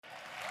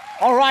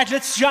All right,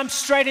 let's jump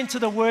straight into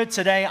the word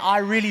today. I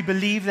really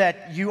believe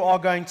that you are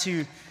going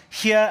to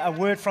hear a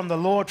word from the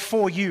Lord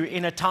for you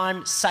in a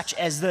time such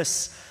as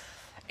this.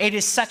 It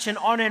is such an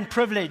honor and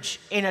privilege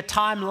in a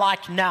time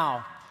like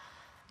now,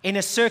 in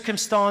a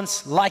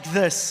circumstance like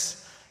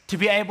this, to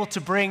be able to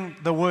bring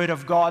the word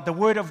of God. The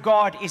word of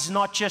God is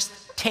not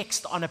just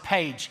text on a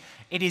page.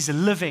 It is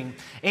living.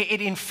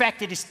 In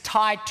fact, it is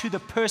tied to the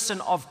person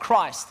of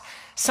Christ.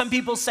 Some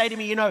people say to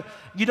me,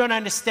 you don't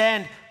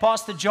understand,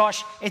 Pastor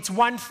Josh, it's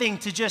one thing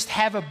to just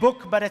have a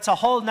book, but it's a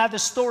whole nother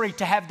story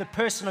to have the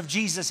person of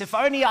Jesus. If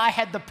only I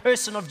had the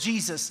person of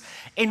Jesus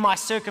in my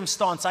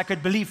circumstance, I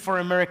could believe for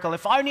a miracle.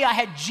 If only I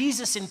had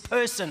Jesus in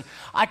person,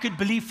 I could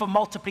believe for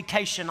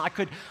multiplication. I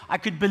could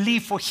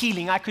believe for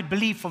healing. I could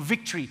believe for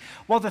victory.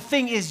 Well, the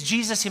thing is,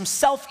 Jesus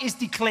himself is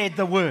declared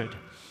the Word.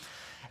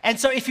 And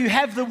so if you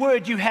have the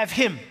Word, you have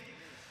Him.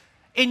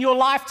 In your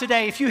life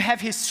today, if you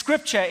have His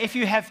Scripture, if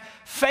you have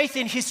faith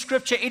in His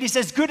Scripture, it is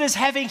as good as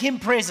having Him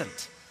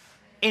present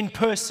in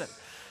person.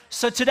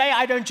 So today,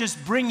 I don't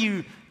just bring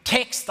you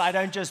text. I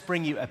don't just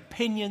bring you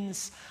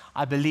opinions.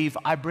 I believe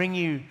I bring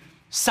you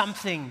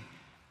something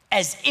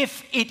as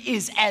if it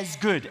is as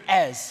good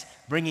as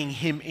bringing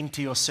Him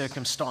into your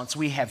circumstance.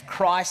 We have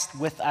Christ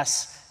with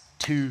us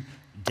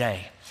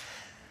today.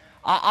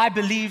 I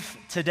believe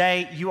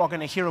today you are going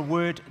to hear a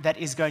word that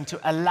is going to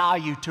allow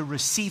you to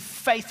receive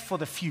faith for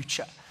the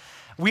future.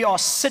 We are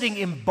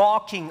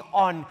embarking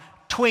on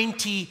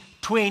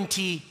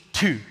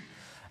 2022.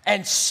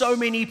 And so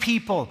many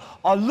people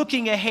are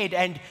looking ahead,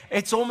 and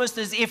it's almost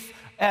as if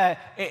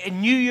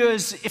New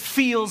Year's, it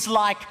feels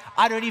like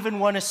I don't even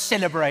want to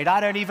celebrate. I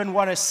don't even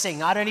want to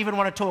sing. I don't even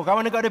want to talk. I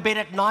want to go to bed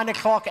at 9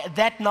 o'clock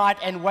that night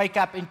and wake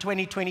up in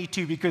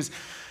 2022 because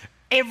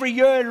every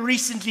year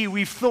recently,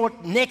 we've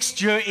thought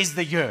next year is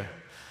the year.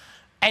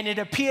 And it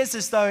appears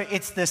as though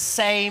it's the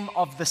same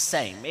of the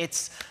same.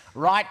 It's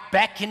right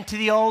back into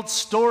the old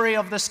story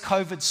of this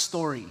COVID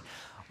story.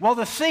 Well,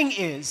 the thing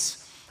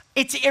is,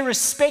 it's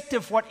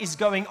irrespective of what is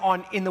going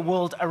on in the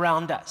world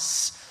around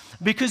us.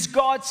 Because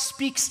God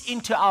speaks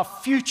into our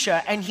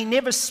future, and He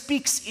never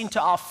speaks into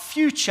our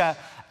future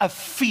of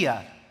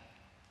fear,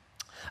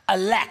 a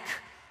lack,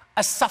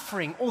 a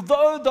suffering.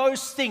 Although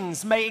those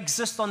things may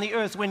exist on the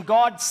earth, when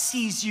God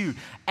sees you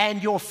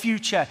and your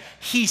future,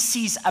 He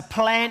sees a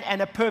plan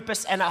and a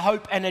purpose and a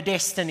hope and a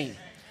destiny.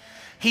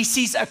 He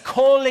sees a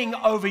calling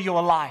over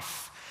your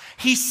life.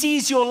 He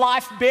sees your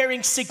life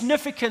bearing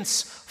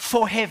significance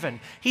for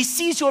heaven. He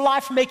sees your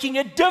life making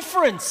a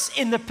difference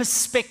in the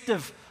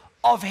perspective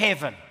of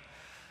heaven.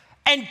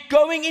 And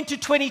going into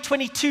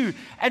 2022,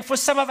 and for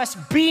some of us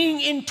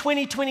being in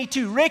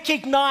 2022,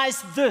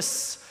 recognize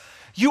this.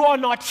 You are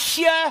not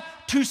here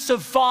to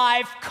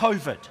survive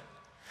COVID.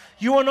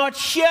 You are not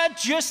here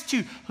just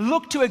to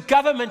look to a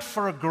government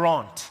for a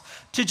grant,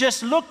 to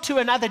just look to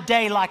another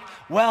day like,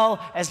 well,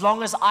 as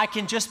long as I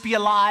can just be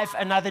alive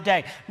another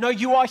day. No,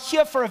 you are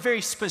here for a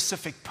very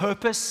specific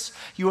purpose.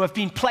 You have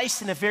been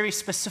placed in a very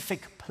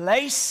specific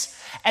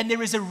place, and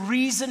there is a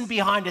reason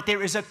behind it.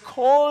 There is a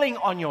calling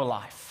on your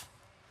life.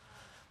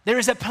 There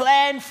is a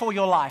plan for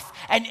your life,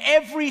 and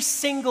every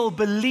single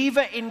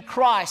believer in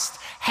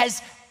Christ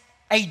has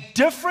a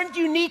different,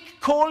 unique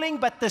calling,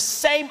 but the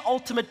same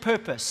ultimate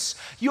purpose.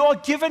 You are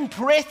given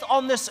breath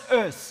on this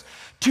earth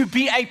to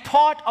be a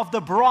part of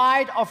the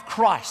bride of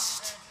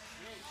Christ.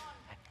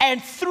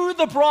 And through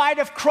the bride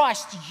of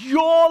Christ,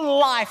 your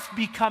life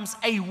becomes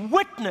a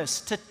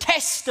witness to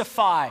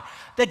testify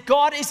that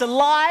God is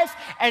alive,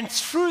 and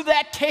through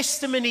that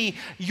testimony,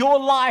 your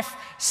life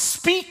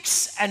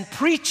speaks and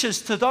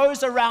preaches to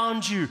those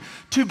around you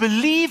to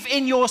believe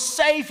in your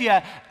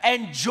Savior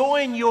and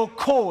join your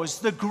cause,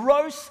 the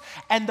growth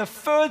and the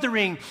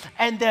furthering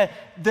and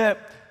the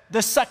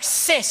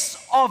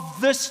success of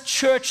this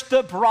church,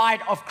 the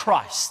bride of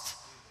Christ.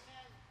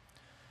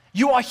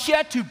 You are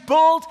here to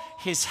build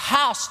His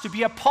house, to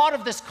be a part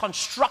of this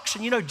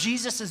construction. You know,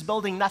 Jesus is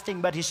building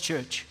nothing but His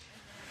church.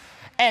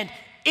 And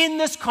in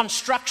this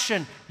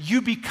construction,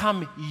 you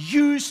become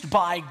used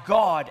by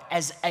God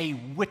as a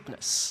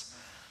witness.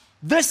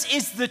 This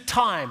is the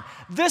time.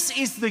 This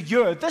is the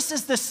year. This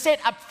is the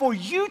setup for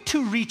you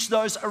to reach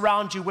those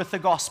around you with the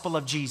gospel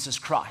of Jesus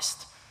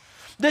Christ.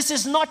 This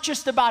is not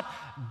just about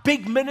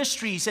big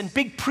ministries and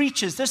big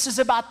preachers. This is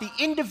about the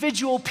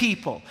individual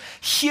people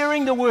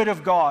hearing the word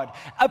of God,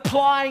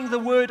 applying the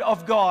word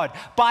of God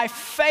by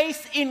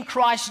faith in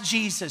Christ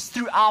Jesus,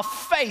 through our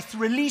faith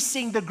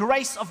releasing the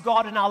grace of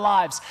God in our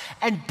lives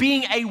and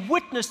being a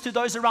witness to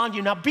those around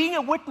you. Now, being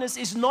a witness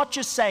is not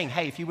just saying,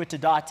 hey, if you were to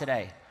die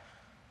today,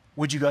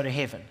 would you go to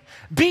heaven?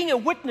 Being a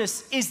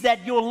witness is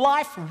that your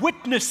life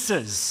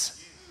witnesses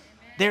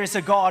there is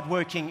a God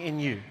working in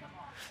you.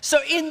 So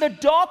in the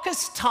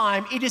darkest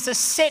time, it is a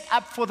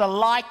setup for the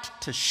light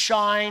to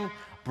shine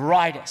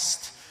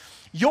brightest.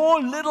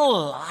 Your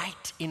little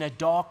light in a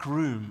dark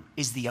room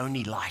is the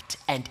only light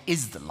and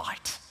is the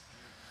light.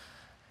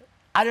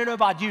 I don't know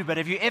about you, but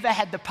have you ever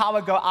had the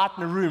power go out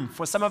in a room?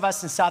 For some of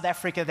us in South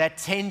Africa, that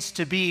tends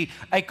to be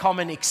a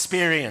common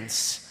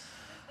experience.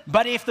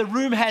 But if the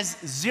room has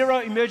zero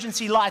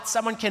emergency lights,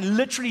 someone can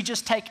literally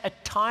just take a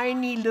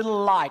tiny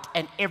little light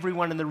and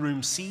everyone in the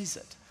room sees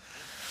it.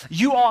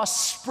 You are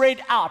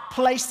spread out,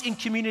 placed in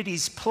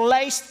communities,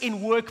 placed in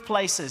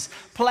workplaces,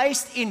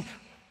 placed in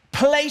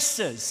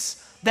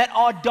places that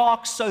are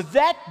dark, so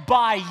that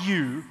by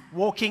you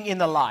walking in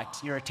the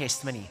light, you're a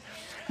testimony.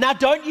 Now,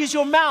 don't use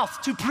your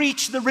mouth to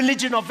preach the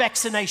religion of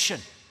vaccination.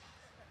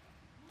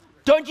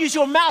 Don't use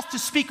your mouth to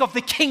speak of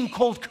the king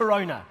called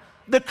Corona,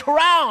 the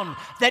crown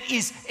that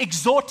is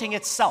exalting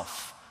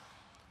itself.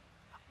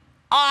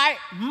 I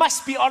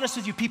must be honest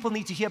with you, people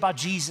need to hear about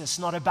Jesus,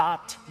 not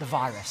about the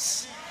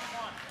virus.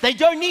 They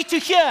don't need to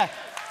hear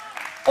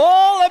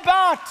all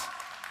about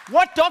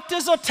what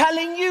doctors are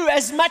telling you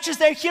as much as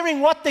they're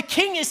hearing what the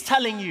king is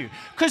telling you.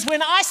 Because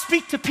when I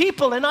speak to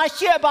people and I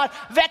hear about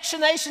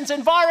vaccinations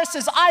and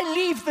viruses, I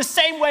leave the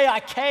same way I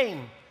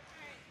came,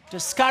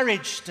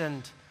 discouraged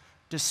and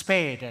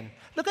despaired. And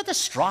look at the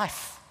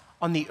strife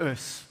on the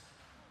earth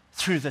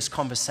through this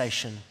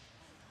conversation,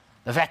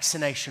 the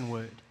vaccination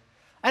word.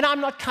 And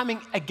I'm not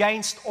coming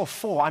against or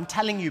for. I'm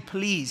telling you,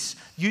 please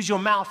use your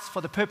mouth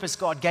for the purpose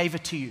God gave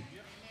it to you.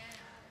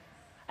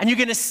 And you're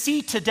going to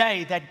see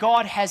today that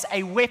God has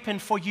a weapon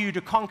for you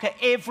to conquer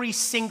every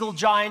single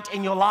giant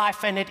in your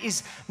life. And it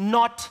is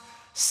not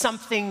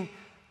something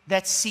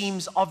that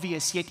seems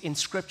obvious, yet in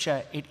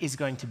Scripture, it is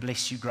going to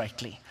bless you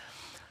greatly.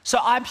 So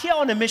I'm here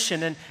on a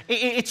mission, and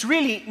it's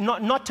really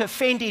not to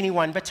offend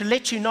anyone, but to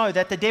let you know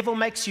that the devil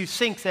makes you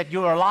think that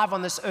you're alive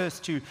on this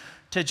earth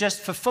to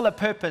just fulfill a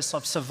purpose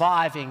of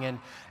surviving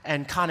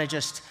and kind of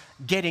just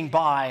getting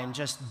by and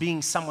just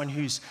being someone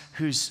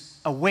who's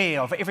aware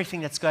of everything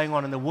that's going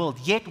on in the world.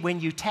 Yet when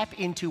you tap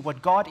into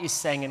what God is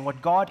saying and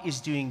what God is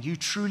doing, you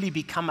truly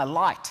become a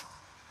light.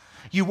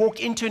 You walk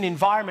into an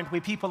environment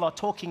where people are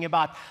talking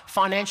about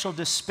financial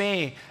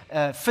despair,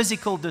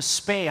 physical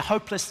despair,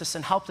 hopelessness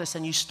and helplessness,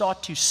 and you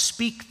start to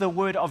speak the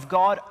word of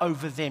God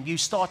over them. You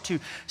start to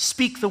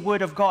speak the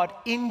word of God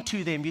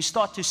into them. You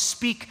start to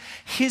speak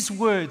His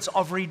words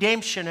of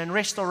redemption and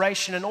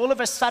restoration, and all of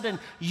a sudden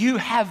you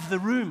have the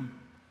room.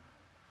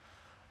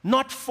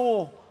 Not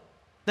for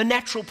the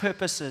natural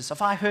purposes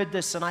of I heard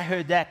this and I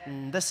heard that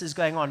and this is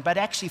going on, but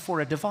actually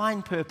for a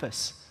divine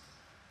purpose.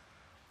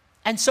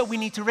 And so we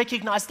need to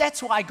recognize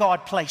that's why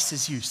God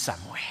places you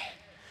somewhere.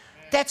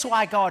 That's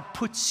why God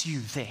puts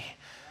you there.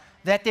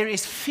 That there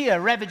is fear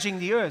ravaging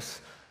the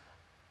earth.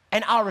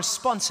 And our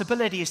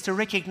responsibility is to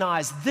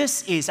recognize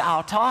this is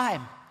our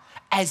time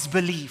as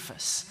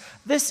believers.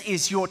 This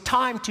is your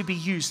time to be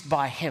used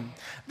by Him.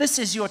 This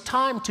is your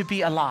time to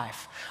be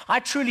alive. I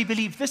truly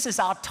believe this is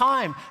our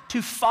time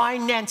to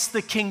finance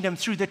the kingdom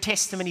through the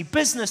testimony.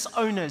 Business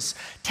owners,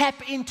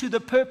 tap into the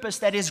purpose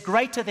that is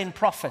greater than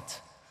profit,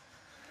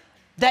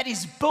 that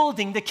is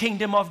building the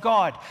kingdom of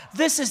God.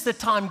 This is the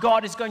time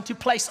God is going to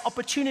place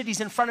opportunities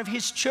in front of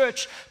His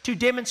church to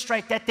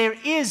demonstrate that there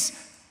is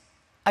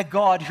a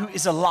God who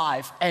is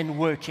alive and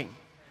working.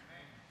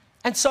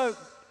 And so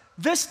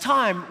this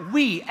time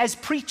we as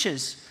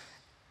preachers,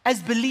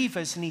 as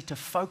believers, need to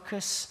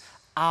focus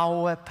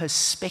our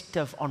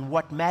perspective on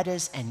what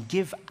matters and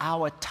give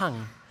our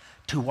tongue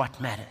to what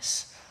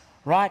matters,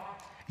 right?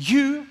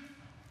 You,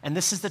 and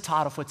this is the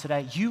title for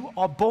today, you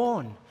are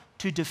born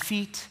to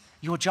defeat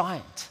your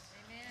giant.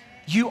 Amen.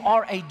 You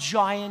are a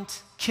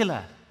giant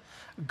killer.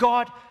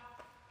 God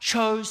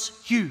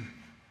chose you,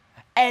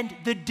 and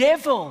the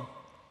devil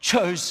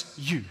chose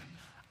you.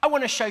 I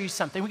want to show you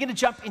something. We're going to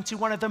jump into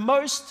one of the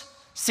most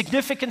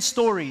significant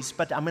stories,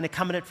 but I'm going to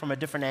come at it from a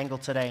different angle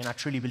today, and I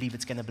truly believe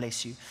it's going to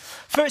bless you.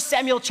 1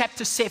 Samuel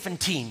chapter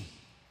 17,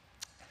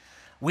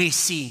 we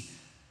see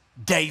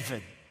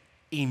David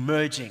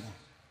emerging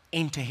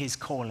into his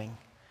calling,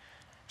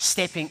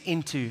 stepping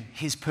into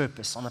his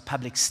purpose on a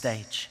public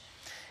stage.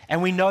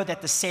 And we know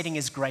that the setting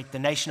is great. The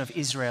nation of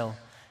Israel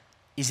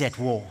is at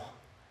war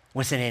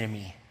with an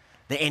enemy,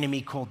 the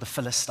enemy called the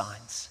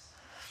Philistines.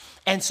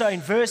 And so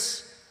in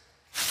verse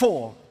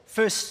 4,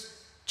 1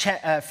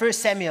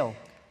 Samuel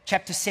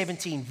chapter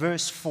 17,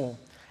 verse 4,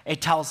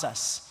 it tells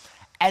us,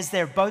 as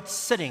they're both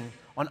sitting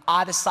on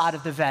either side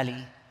of the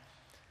valley,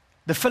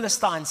 the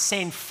Philistines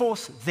send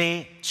forth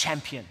their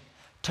champion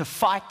to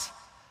fight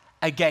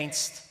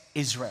against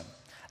Israel.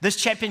 This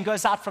champion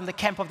goes out from the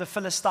camp of the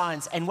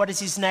Philistines, and what is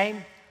his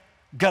name?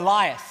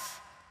 Goliath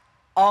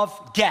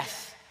of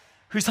Gath,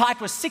 whose height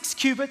was 6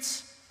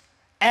 cubits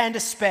and a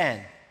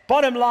span.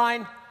 Bottom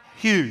line,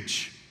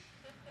 huge.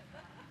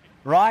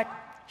 Right?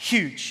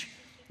 Huge.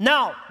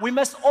 Now, we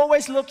must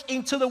always look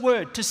into the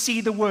Word to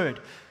see the Word.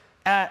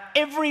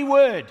 Every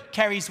word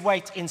carries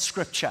weight in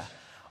Scripture.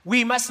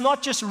 We must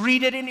not just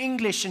read it in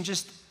English and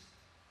just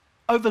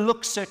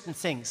overlook certain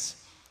things.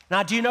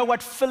 Now, do you know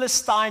what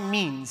Philistine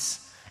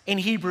means? In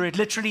Hebrew, it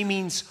literally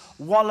means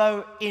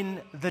wallow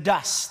in the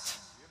dust.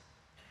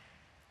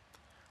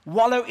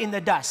 Wallow in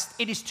the dust.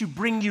 It is to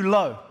bring you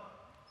low.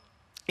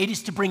 It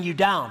is to bring you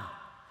down.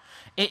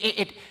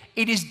 It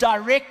is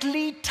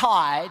directly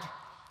tied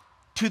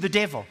to the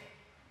devil.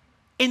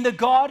 In the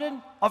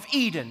Garden of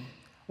Eden,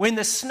 when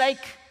the snake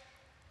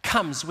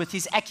comes with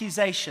his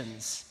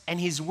accusations and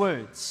his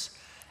words,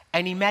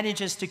 and he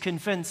manages to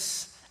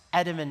convince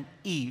Adam and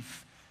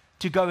Eve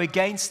to go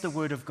against the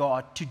word of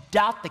God, to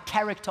doubt the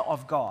character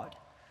of God,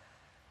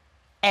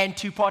 and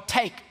to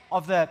partake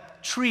of the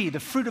tree, the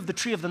fruit of the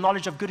tree of the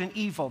knowledge of good and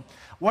evil.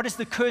 What is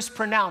the curse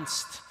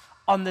pronounced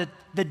on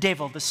the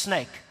devil, the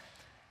snake?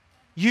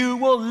 You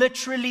will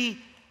literally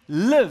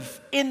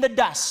live in the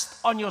dust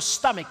on your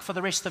stomach for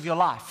the rest of your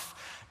life.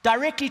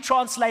 Directly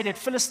translated,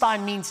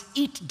 Philistine means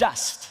eat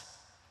dust.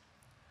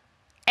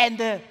 And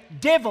the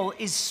devil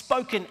is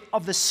spoken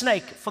of the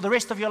snake for the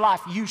rest of your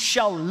life. You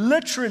shall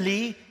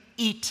literally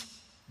eat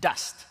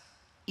dust,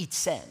 eat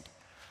sand.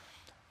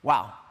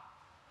 Wow.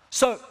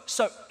 So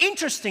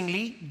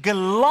interestingly,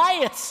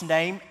 Goliath's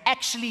name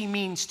actually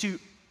means to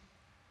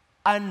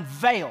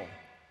unveil,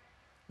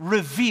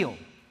 reveal,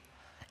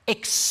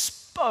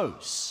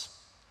 expose.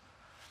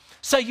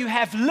 So you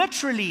have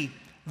literally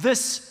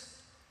this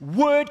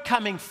word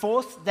coming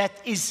forth that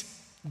is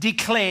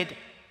declared,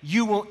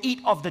 you will eat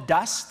of the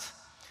dust,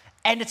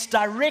 and it's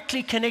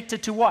directly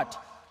connected to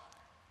what?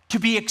 To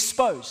be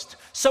exposed.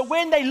 So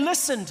when they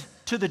listened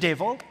to the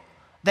devil,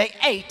 they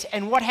ate,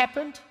 and what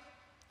happened?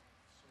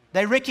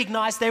 They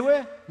recognized they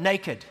were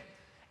naked.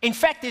 In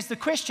fact, there's the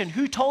question,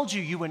 who told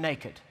you you were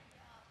naked?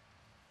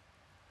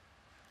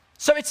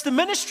 So it's the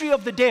ministry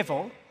of the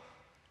devil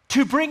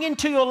to bring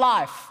into your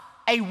life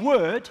a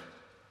word.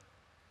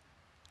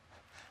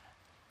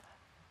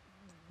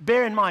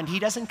 Bear in mind, he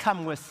doesn't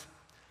come with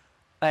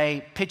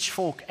a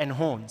pitchfork and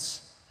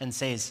horns and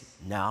says,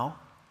 now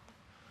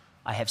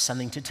I have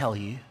something to tell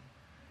you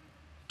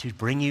to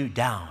bring you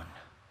down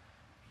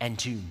and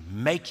to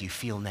make you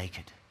feel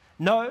naked.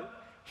 No,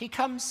 he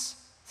comes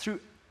through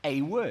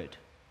a word,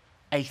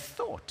 a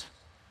thought,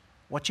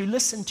 what you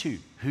listen to,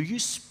 who you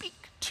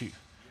speak to,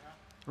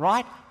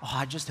 right? Oh,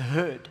 I just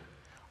heard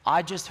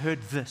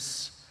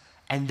this,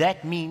 and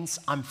that means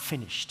I'm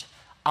finished.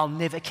 I'll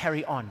never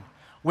carry on.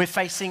 We're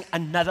facing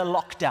another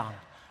lockdown.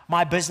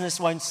 My business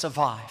won't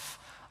survive.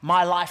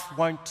 My life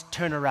won't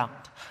turn around.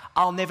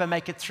 I'll never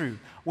make it through.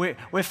 We're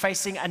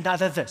facing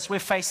another this. We're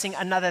facing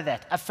another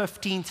that. A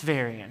 15th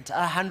variant,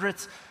 a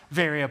 100th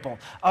variable.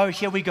 Oh,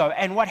 here we go.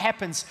 And what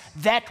happens?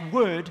 That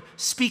word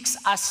speaks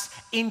us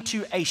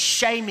into a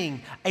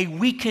shaming, a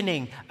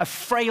weakening, a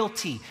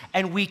frailty,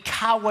 and we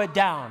cower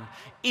down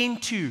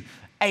into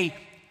a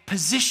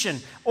position,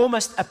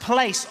 almost a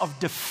place of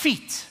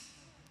defeat.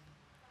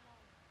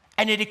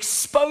 And it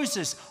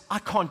exposes, I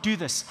can't do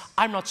this.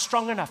 I'm not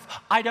strong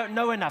enough. I don't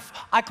know enough.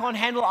 I can't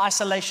handle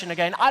isolation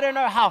again. I don't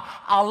know how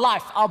our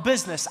life, our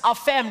business, our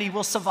family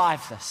will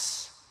survive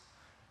this.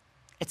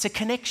 It's a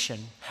connection.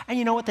 And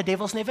you know what? The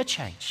devil's never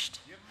changed.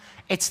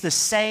 It's the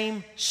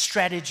same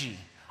strategy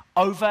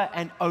over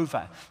and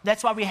over.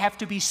 That's why we have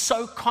to be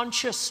so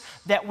conscious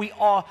that we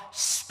are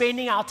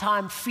spending our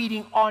time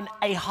feeding on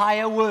a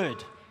higher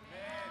word,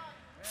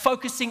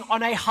 focusing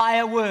on a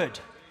higher word.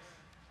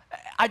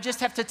 I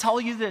just have to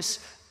tell you this.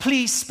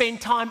 Please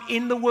spend time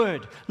in the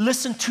Word.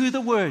 Listen to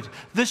the Word.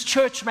 This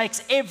church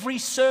makes every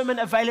sermon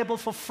available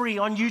for free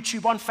on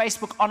YouTube, on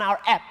Facebook, on our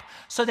app,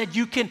 so that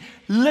you can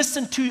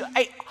listen to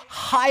a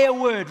higher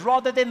word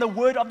rather than the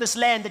word of this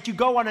land that you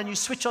go on and you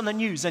switch on the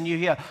news and you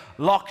hear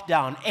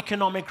lockdown,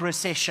 economic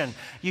recession,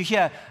 you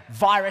hear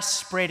virus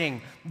spreading.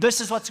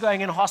 This is what's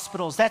going in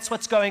hospitals. That's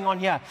what's going on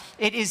here.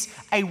 It is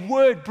a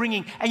word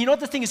bringing. And you know what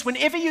the thing is?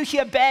 Whenever you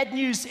hear bad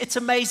news, it's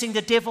amazing.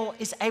 The devil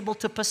is able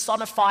to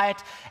personify it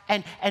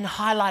and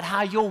highlight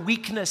how your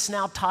weakness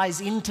now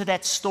ties into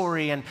that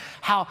story, and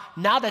how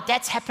now that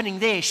that's happening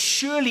there,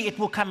 surely it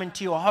will come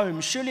into your home.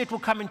 Surely it will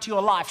come into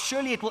your life.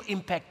 Surely it will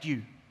impact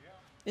you.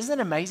 Isn't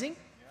that amazing?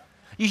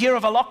 You hear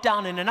of a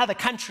lockdown in another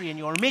country and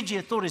your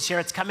immediate thought is, here,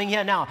 it's coming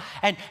here now.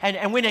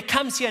 And when it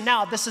comes here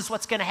now, this is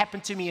what's going to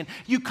happen to me. And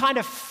you kind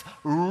of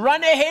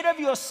run ahead of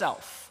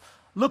yourself,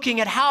 looking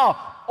at how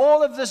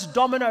all of this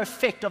domino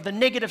effect of the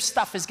negative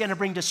stuff is going to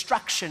bring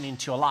destruction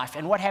into your life.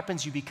 And what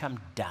happens? You become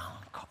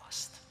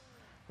downcast,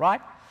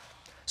 right?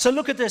 So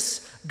look at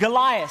this.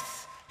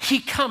 Goliath, he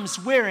comes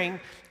wearing,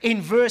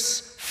 in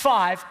verse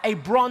 5, a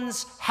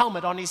bronze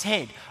helmet on his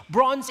head.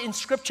 Bronze in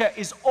Scripture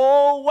is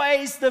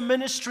always the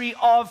ministry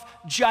of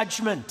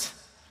judgment.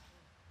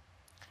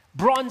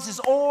 Bronze is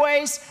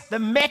always the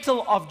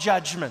metal of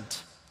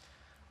judgment,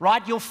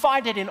 right? You'll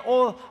find it in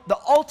all the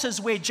altars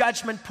where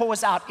judgment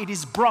pours out. It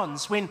is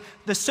bronze. When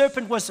the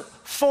serpent was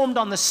formed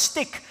on the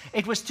stick,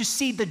 it was to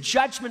see the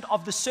judgment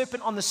of the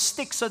serpent on the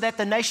stick, so that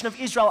the nation of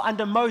Israel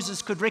under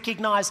Moses could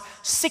recognize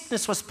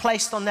sickness was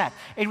placed on that.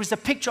 It was a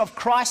picture of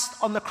Christ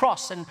on the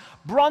cross, and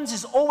bronze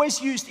is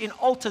always used in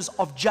altars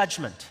of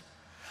judgment.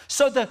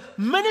 So the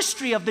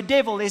ministry of the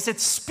devil is it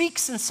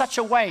speaks in such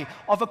a way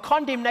of a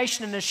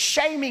condemnation and a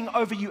shaming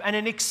over you and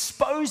an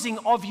exposing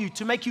of you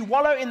to make you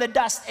wallow in the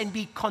dust and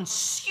be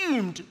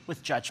consumed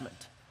with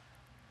judgment.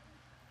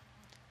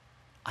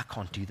 I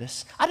can't do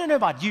this. I don't know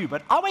about you,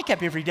 but I wake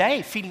up every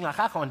day feeling like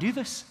I can't do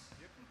this.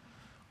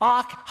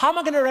 How am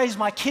I going to raise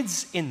my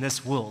kids in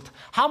this world?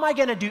 How am I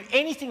going to do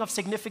anything of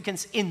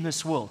significance in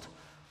this world?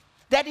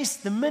 That is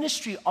the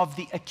ministry of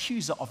the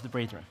accuser of the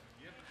brethren.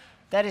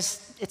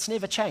 It's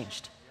never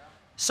changed.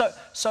 So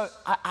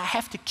I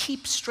have to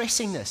keep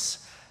stressing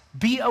this.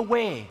 Be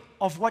aware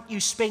of what you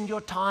spend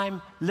your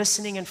time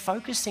listening and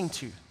focusing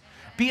to.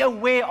 Be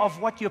aware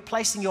of what you're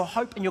placing your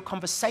hope and your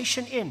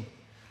conversation in,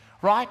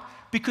 right?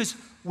 Because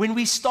when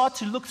we start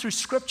to look through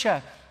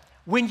Scripture,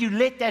 when you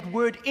let that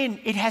word in,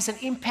 it has an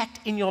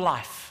impact in your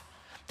life.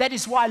 That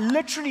is why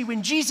literally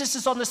when Jesus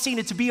is on the scene,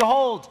 it's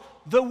behold,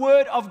 the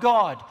Word of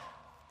God.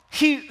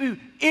 He who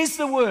is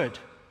the Word.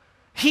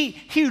 He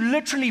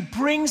literally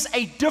brings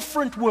a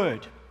different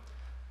word.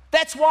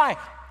 That's why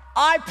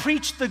I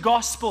preach the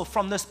gospel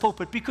from this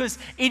pulpit, because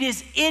it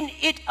is in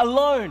it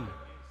alone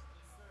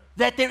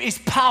that there is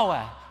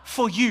power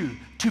for you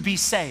to be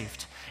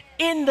saved.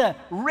 In the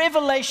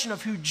revelation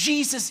of who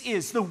Jesus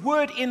is, the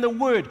word in the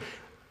word,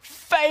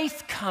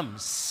 faith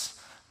comes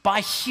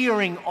by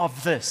hearing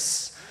of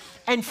this.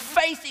 And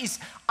faith is,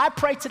 I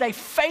pray today,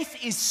 faith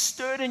is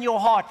stirred in your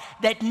heart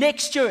that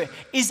next year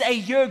is a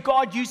year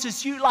God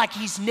uses you like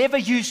He's never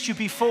used you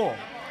before.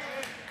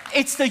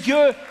 It's the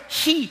year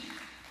He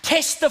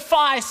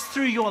testifies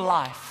through your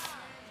life.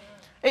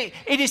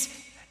 It is,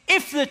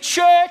 if the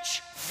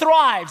church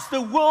thrives,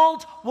 the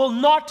world will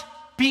not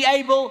be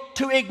able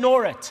to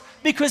ignore it,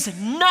 because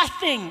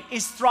nothing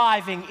is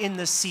thriving in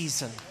this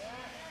season.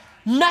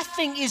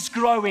 Nothing is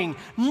growing.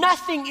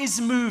 Nothing is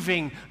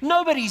moving.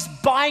 Nobody's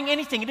buying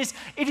anything.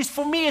 It is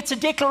for me, it's a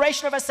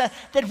declaration of us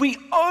that we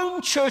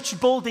own church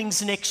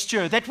buildings next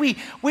year, that we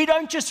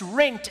don't just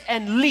rent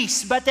and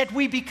lease, but that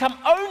we become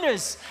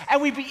owners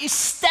and we be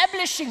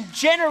establishing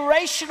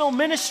generational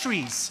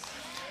ministries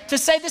to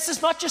say this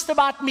is not just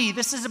about me,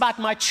 this is about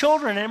my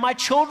children and my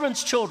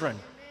children's children.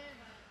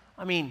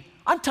 I mean,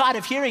 I'm tired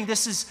of hearing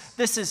this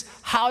is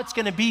how it's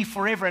going to be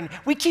forever. And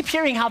we keep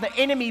hearing how the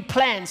enemy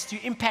plans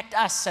to impact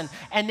us and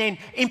then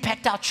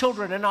impact our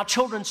children and our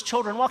children's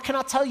children. Well, can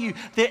I tell you,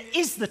 there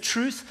is the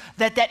truth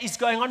that is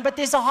going on, but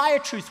there's a higher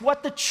truth,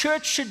 what the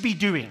church should be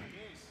doing.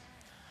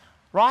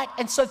 Right?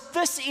 And so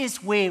this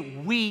is where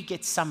we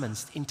get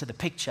summoned into the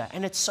picture.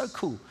 And it's so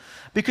cool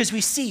because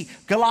we see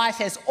Goliath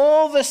has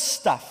all this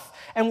stuff.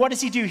 And what does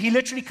he do? He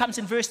literally comes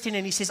in verse 10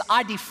 and he says,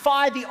 I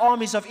defy the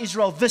armies of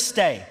Israel this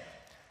day.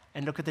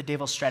 And look at the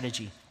devil's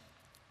strategy.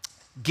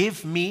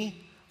 Give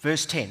me,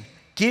 verse 10,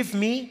 give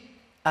me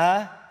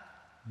a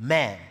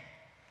man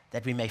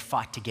that we may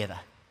fight together.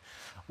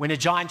 When a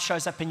giant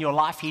shows up in your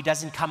life, he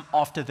doesn't come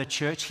after the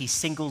church, he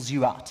singles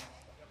you out.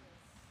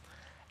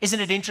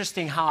 Isn't it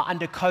interesting how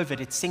under COVID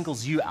it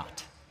singles you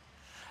out?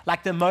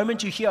 Like the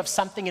moment you hear of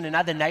something in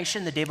another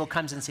nation, the devil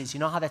comes and says, you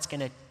know how that's going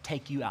to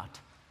take you out?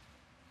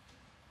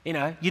 You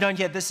know, you don't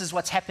hear this is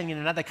what's happening in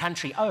another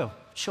country. Oh,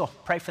 sure,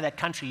 pray for that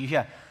country. You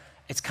hear,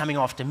 it's coming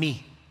after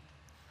me.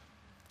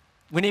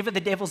 Whenever the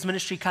devil's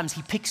ministry comes,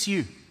 he picks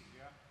you.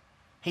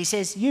 He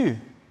says,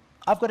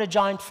 I've got a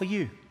giant for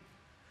you.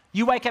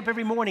 You wake up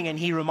every morning and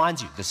he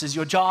reminds you, this is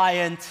your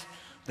giant,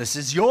 this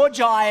is your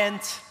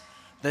giant,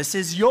 this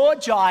is your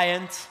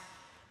giant.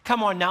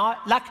 Come on now,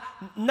 like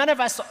none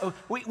of us,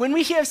 when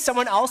we hear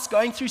someone else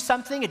going through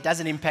something, it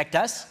doesn't impact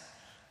us.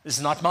 This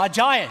is not my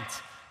giant.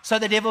 So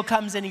the devil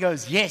comes and he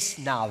goes, yes,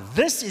 now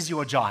this is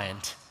your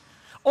giant.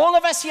 All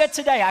of us here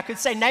today, I could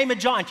say, name a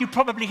giant. You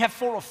probably have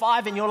 4 or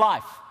 5 in your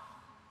life,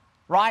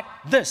 right?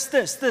 This.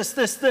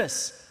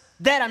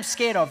 That I'm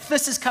scared of.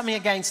 This is coming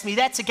against me.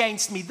 That's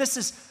against me. This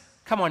is,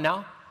 come on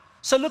now.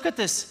 So look at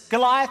this.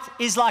 Goliath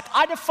is like,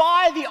 I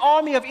defy the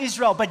army of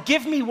Israel, but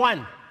give me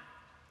one.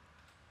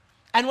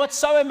 And what's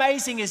so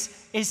amazing is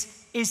it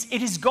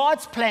is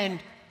God's plan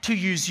to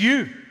use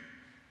you.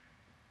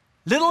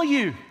 Little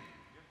you.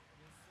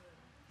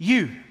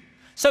 You.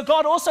 So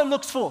God also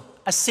looks for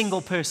a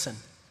single person.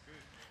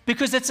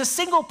 Because it's a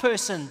single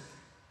person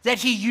that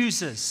he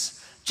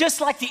uses. Just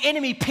like the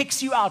enemy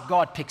picks you out,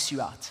 God picks you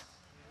out.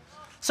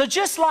 So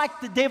just like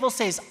the devil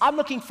says, I'm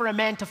looking for a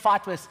man to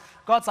fight with,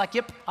 God's like,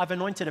 yep, I've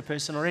anointed a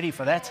person already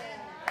for that.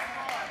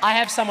 I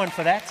have someone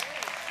for that.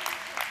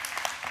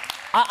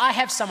 I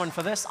have someone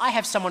for this. I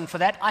have someone for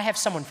that. I have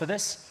someone for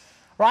this.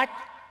 Right?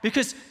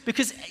 Because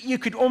you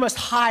could almost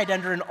hide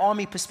under an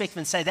army perspective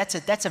and say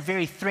that's a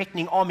very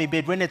threatening army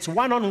bed. When it's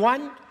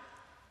one-on-one,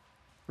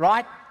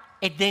 right?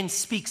 It then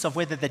speaks of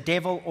whether the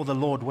devil or the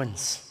Lord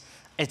wins.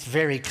 It's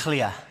very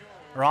clear,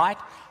 right?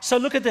 So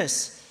look at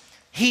this.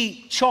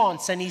 He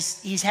chants and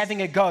he's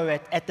having a go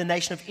at the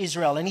nation of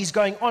Israel, and he's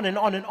going on and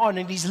on and on,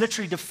 and he's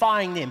literally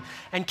defying them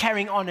and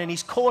carrying on, and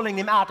he's calling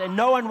them out, and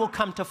no one will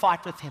come to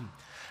fight with him.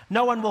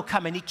 No one will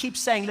come. And he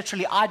keeps saying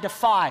literally, I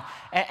defy.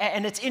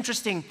 And it's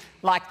interesting,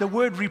 like the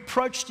word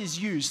reproached is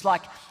used.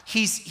 Like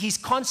he's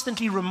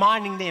constantly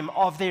reminding them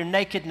of their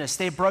nakedness,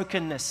 their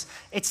brokenness.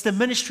 It's the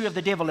ministry of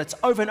the devil. It's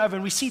over and over.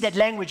 And we see that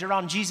language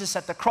around Jesus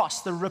at the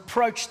cross, the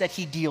reproach that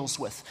he deals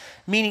with.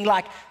 Meaning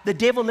like the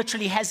devil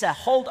literally has a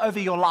hold over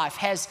your life,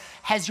 has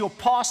your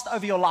past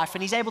over your life.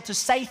 And he's able to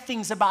say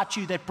things about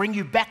you that bring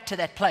you back to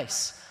that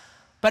place.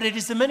 But it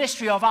is the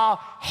ministry of our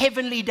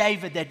heavenly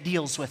David that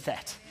deals with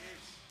that.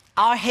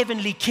 Our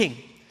heavenly King.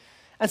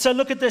 And so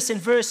look at this in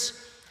verse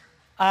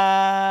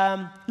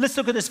Let's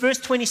look at this, verse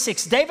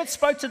 26. David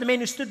spoke to the men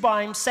who stood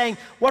by him, saying,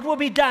 what will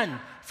be done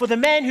for the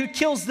man who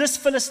kills this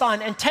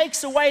Philistine and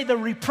takes away the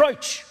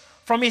reproach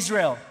from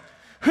Israel?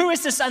 Who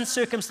is this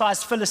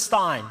uncircumcised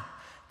Philistine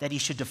that he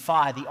should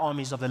defy the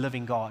armies of the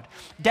living God?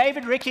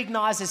 David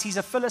recognizes he's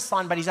a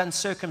Philistine, but he's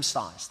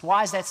uncircumcised.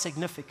 Why is that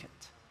significant?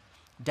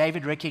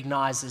 David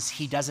recognizes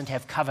he doesn't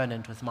have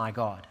covenant with my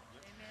God.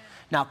 Amen.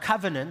 Now,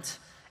 covenant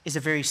is a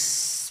very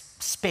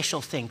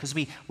special thing, because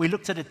we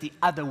looked at it the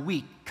other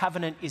week.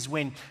 Covenant is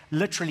when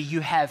literally you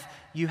have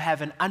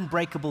an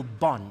unbreakable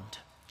bond.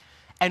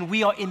 And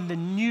we are in the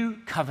new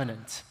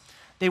covenant.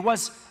 There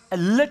was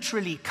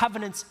literally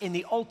covenants in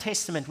the Old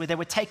Testament where they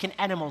would take an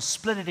animal,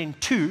 split it in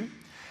two,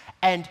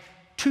 and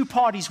two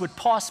parties would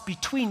pass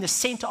between the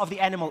center of the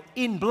animal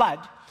in blood,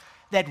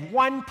 that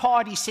one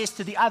party says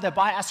to the other,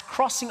 by us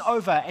crossing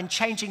over and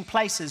changing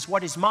places,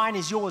 what is mine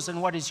is yours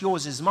and what is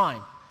yours is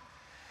mine.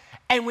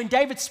 And when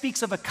David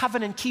speaks of a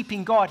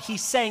covenant-keeping God,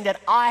 he's saying that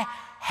I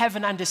have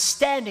an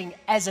understanding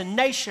as a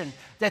nation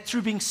that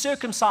through being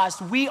circumcised,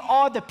 we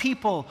are the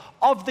people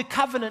of the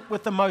covenant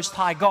with the Most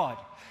High God.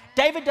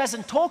 David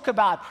doesn't talk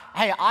about,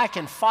 hey, I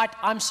can fight,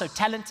 I'm so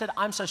talented,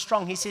 I'm so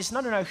strong. He says,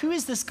 no, who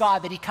is this guy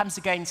that he comes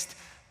against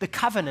the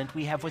covenant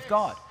we have with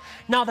God?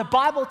 Now, the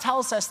Bible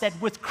tells us that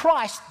with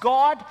Christ,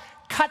 God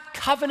cut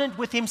covenant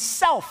with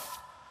himself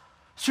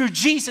through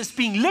Jesus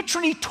being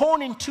literally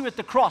torn in two at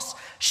the cross,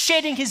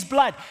 shedding his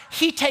blood.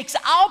 He takes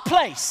our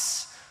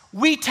place,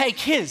 we take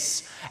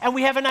his, and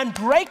we have an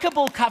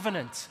unbreakable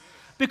covenant.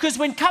 Because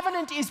when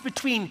covenant is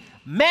between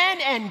man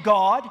and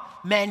God,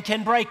 man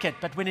can break it.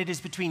 But when it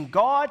is between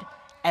God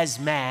as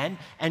man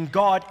and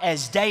God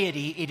as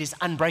deity, it is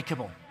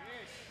unbreakable.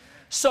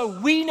 So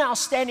we now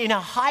stand in a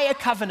higher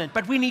covenant,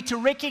 but we need to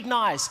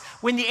recognize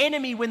when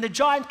the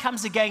giant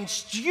comes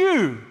against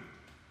you,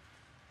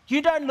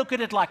 you don't look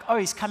at it like, oh,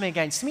 he's coming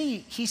against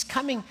me. He's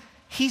coming,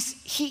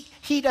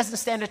 he doesn't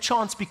stand a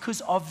chance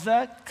because of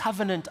the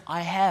covenant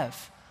I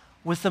have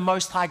with the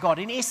Most High God.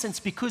 In essence,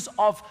 because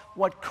of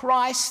what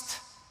Christ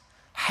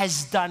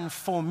has done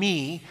for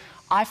me,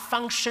 I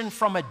function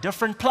from a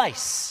different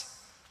place,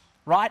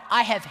 right?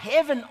 I have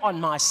heaven on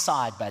my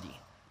side, buddy.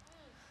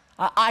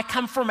 I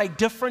come from a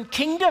different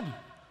kingdom.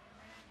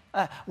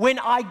 When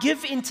I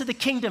give into the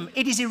kingdom,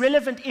 it is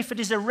irrelevant if it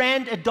is a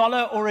rand, a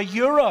dollar, or a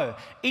euro.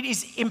 It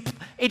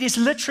is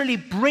literally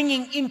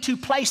bringing into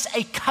place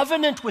a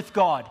covenant with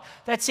God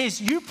that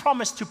says you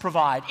promise to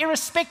provide,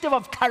 irrespective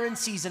of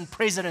currencies and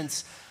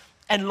presidents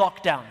and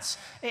lockdowns.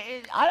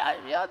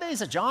 Yeah,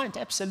 there's a giant,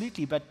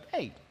 absolutely, but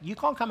hey, you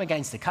can't come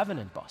against the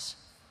covenant, boss,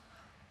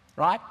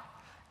 right?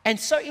 And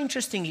so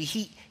interestingly,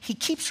 he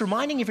keeps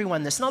reminding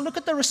everyone this. Now look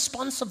at the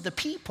response of the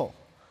people,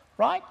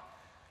 right?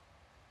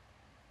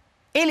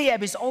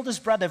 Eliab, his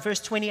oldest brother, verse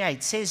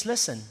 28, says,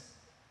 listen,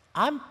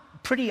 I'm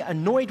pretty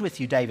annoyed with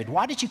you, David.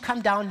 Why did you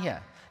come down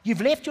here? You've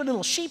left your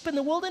little sheep in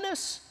the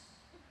wilderness.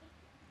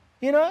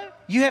 You know,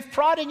 you have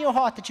pride in your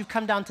heart that you've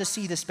come down to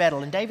see this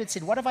battle. And David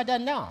said, what have I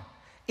done now?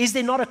 Is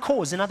there not a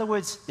cause? In other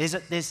words, this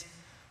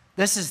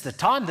is the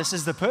time, this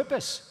is the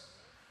purpose.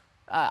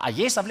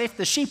 Yes, I've left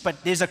the sheep,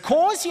 but there's a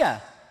cause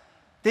here.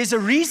 There's a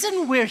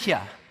reason we're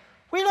here.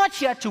 We're not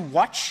here to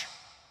watch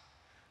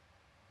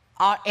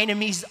our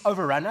enemies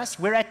overrun us.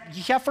 We're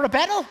here for a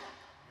battle.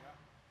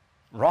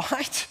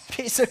 Right?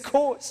 There's a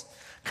cause.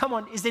 Come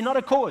on, is there not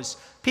a cause?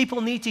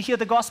 People need to hear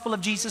the gospel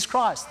of Jesus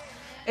Christ.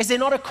 Is there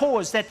not a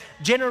cause that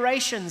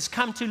generations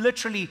come to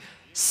literally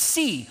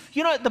see?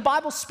 You know, the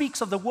Bible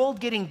speaks of the world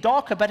getting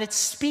darker, but it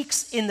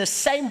speaks in the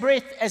same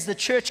breath as the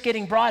church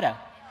getting brighter.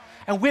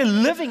 And we're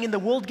living in the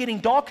world getting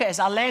darker as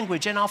our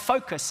language and our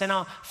focus and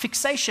our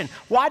fixation.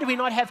 Why do we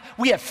not have,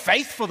 we have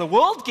faith for the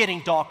world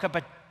getting darker,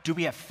 but do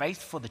we have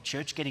faith for the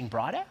church getting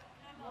brighter?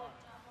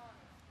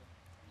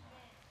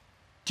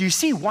 Do you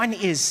see? One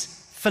is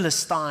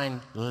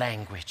Philistine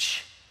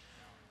language.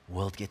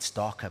 World gets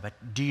darker,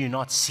 but do you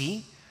not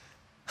see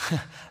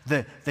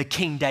the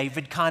King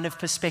David kind of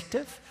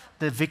perspective,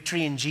 the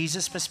victory in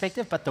Jesus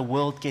perspective, but the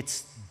world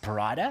gets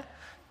brighter,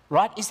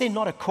 right? Is there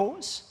not a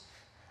cause?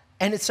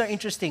 And it's so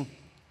interesting.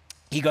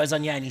 He goes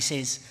on here and he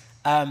says,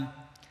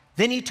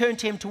 then he turned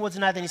to him towards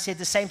another and he said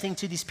the same thing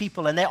to these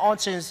people. And their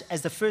answers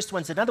as the first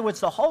ones. In other words,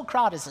 the whole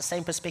crowd has the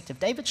same perspective.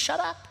 David, shut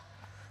up.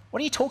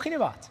 What are you talking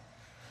about?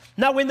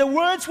 Now, when the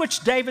words which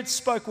David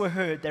spoke were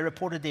heard, they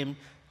reported them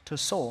to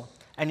Saul.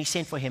 And he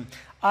sent for him.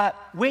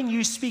 When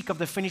you speak of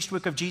the finished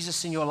work of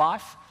Jesus in your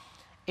life,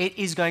 it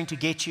is going to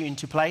get you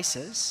into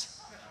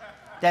places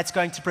that's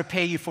going to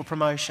prepare you for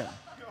promotion.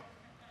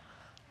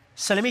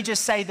 So let me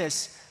just say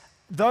this.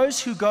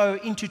 Those who go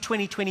into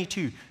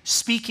 2022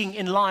 speaking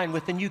in line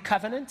with the new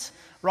covenant,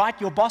 right?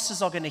 Your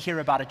bosses are going to hear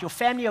about it. Your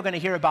family are going to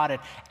hear about it.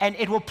 And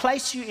it will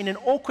place you in an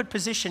awkward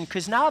position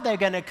because now they're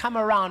going to come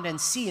around and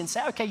see and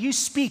say, okay, you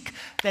speak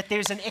that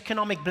there's an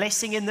economic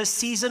blessing in this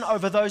season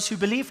over those who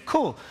believe.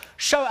 Cool.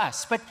 Show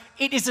us. But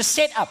it is a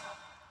setup.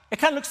 It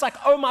kind of looks like,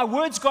 oh, my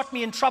words got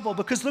me in trouble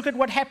because look at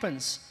what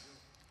happens,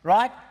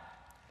 right?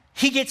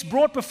 He gets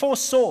brought before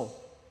Saul.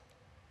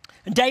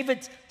 And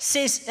David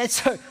says, and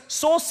so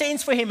Saul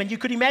sends for him, and you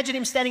could imagine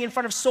him standing in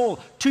front of Saul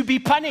to be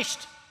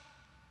punished.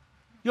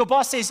 Your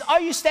boss says, "Oh,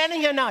 you're standing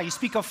here now. You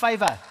speak of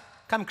favor.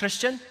 Come,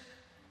 Christian.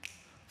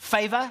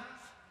 Favor,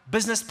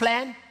 business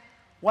plan.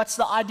 What's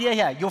the idea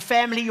here? Your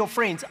family, your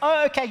friends.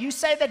 Oh, okay, you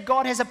say that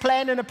God has a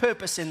plan and a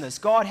purpose in this.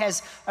 God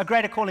has a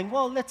greater calling.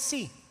 Well, let's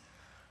see."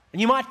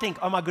 And you might think,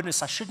 "Oh my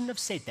goodness, I shouldn't have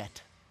said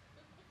that.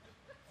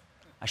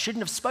 I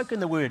shouldn't have spoken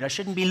the word. I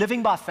shouldn't be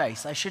living by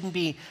faith. I shouldn't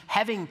be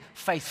having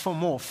faith for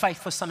more,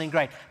 faith for something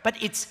great." But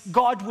it's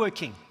God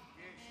working.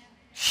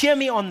 Hear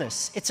me on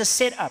this. It's a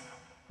setup,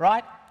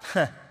 right?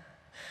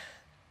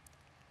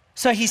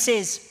 So he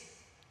says,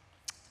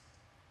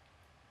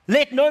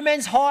 let no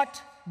man's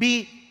heart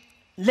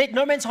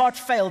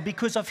fail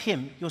because of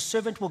him. Your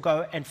servant will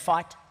go and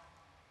fight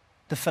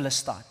the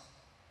Philistine.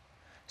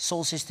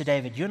 Saul says to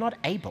David, "You're not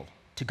able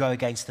to go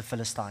against the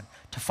Philistine,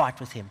 to fight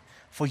with him,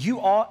 for you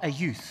are a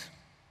youth,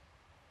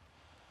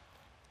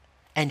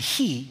 and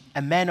he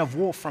a man of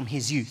war from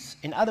his youth."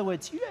 In other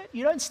words,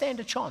 you don't stand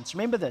a chance.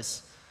 Remember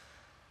this.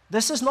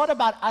 This is not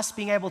about us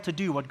being able to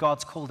do what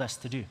God's called us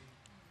to do.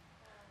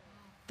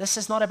 This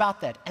is not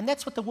about that. And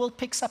that's what the world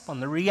picks up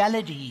on, the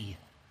reality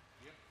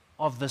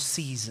of the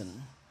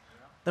season.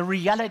 The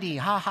reality,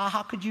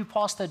 how could you,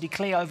 pastor,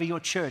 declare over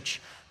your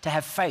church to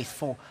have faith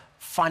for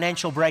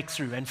financial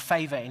breakthrough and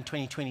favor in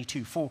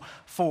 2022,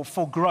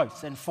 for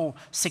growth and for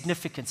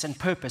significance and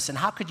purpose? And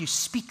how could you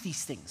speak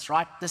these things,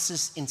 right? This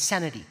is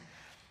insanity.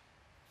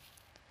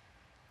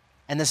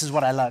 And this is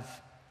what I love.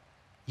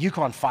 You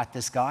can't fight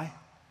this guy,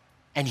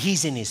 and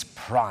he's in his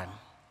prime.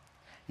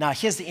 Now,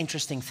 here's the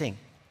interesting thing.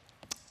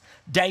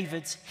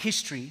 David's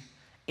history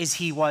is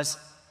he was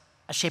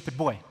a shepherd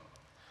boy.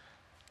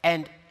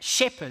 And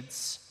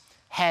shepherds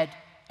had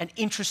an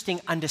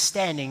interesting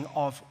understanding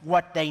of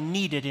what they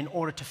needed in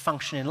order to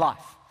function in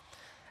life.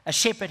 A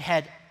shepherd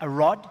had a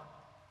rod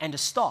and a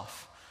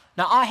staff.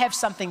 Now, I have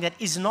something that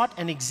is not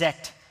an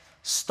exact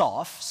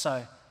staff,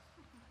 so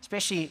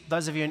especially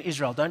those of you in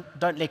Israel,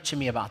 don't lecture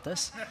me about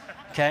this,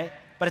 okay?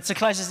 But it's the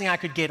closest thing I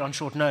could get on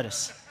short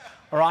notice,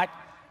 all right?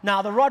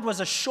 Now, the rod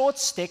was a short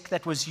stick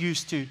that was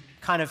used to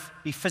kind of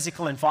be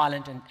physical and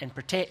violent and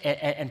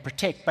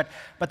protect,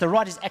 but the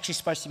rod is actually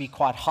supposed to be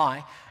quite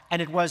high,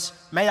 and it was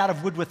made out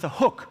of wood with a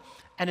hook,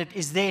 and it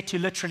is there to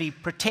literally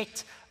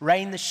protect,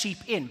 rein the sheep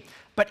in.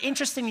 But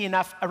interestingly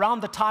enough,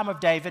 around the time of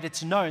David,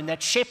 it's known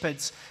that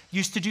shepherds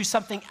used to do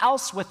something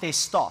else with their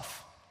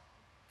staff,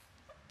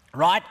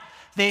 right?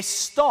 Their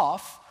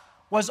staff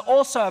was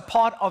also a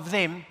part of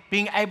them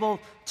being able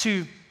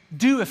to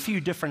do a few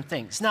different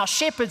things. Now,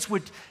 shepherds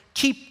would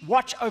keep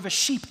watch over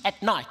sheep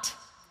at night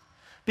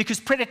because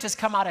predators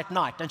come out at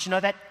night. Don't you know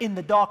that? In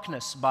the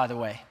darkness, by the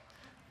way,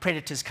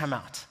 predators come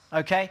out,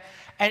 okay?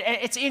 And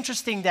it's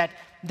interesting that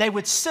they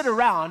would sit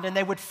around and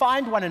they would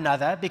find one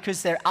another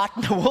because they're out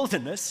in the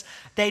wilderness.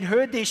 They'd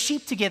herd their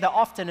sheep together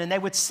often, and they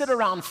would sit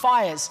around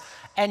fires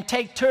and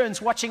take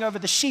turns watching over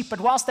the sheep. But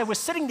whilst they were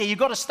sitting there, you've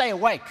got to stay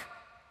awake.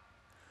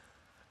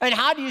 And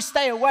how do you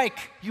stay awake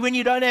when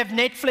you don't have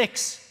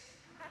Netflix?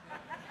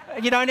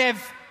 You don't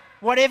have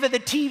whatever the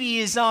TV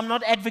is. I'm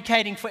not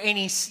advocating for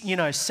any,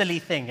 silly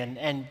thing,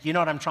 and you know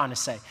what I'm trying to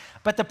say.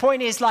 But the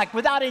point is, like,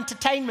 without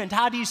entertainment,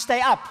 how do you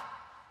stay up?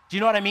 Do you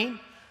know what I mean?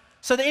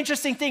 So the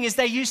interesting thing is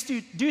they used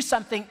to do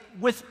something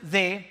with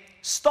their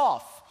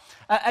staff.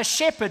 A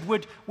shepherd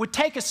would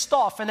take a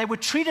staff and they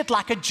would treat it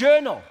like a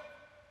journal,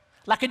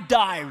 like a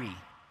diary.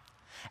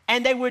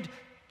 And they would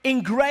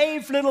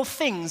engrave little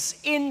things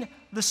in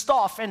the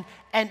staff,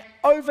 and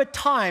over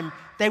time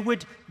they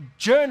would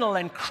journal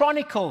and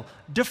chronicle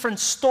different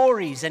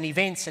stories and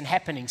events and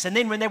happenings. And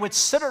then when they would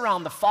sit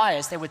around the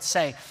fires, they would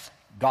say,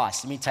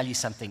 "Guys, let me tell you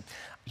something.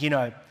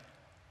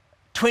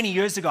 20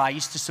 years ago I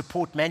used to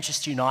support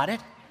Manchester United,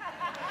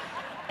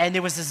 and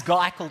there was this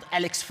guy called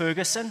Alex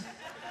Ferguson,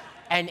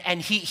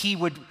 and he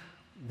would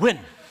win."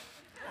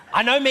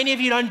 I know many of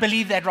you don't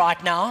believe that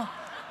right now,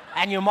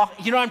 and you know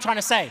what I'm trying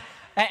to say.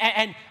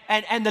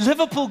 And the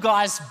Liverpool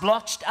guys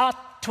blotched out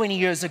 20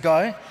 years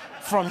ago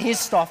from his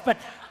stuff. But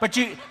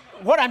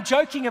what I'm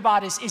joking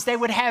about is they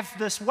would have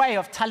this way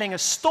of telling a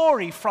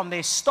story from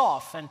their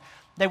staff, and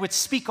they would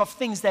speak of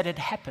things that had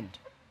happened.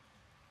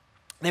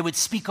 They would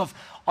speak of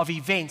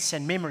events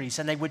and memories,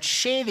 and they would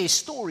share their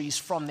stories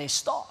from their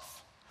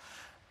staff.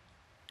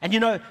 And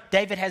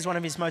David has one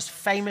of his most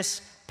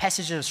famous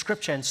passages of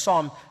scripture in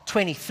Psalm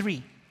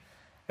 23,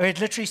 where it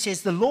literally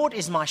says, "The Lord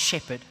is my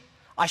shepherd,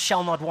 I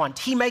shall not want.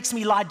 He makes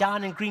me lie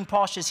down in green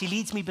pastures. He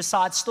leads me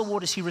beside still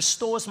waters. He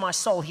restores my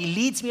soul. He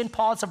leads me in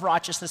paths of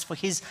righteousness for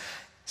his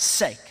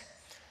sake.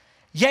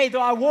 Yea,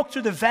 though I walk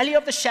through the valley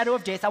of the shadow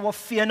of death, I will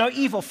fear no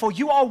evil, for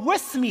you are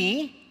with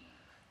me.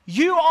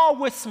 You are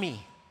with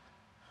me."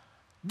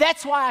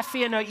 That's why I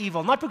fear no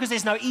evil. Not because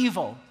there's no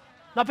evil,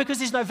 not because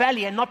there's no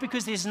valley, and not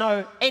because there's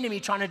no enemy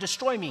trying to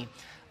destroy me.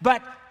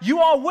 But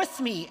you are with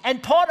me,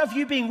 and part of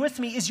you being with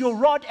me is your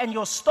rod and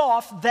your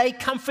staff. They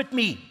comfort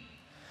me.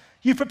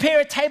 You prepare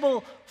a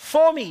table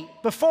for me,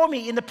 before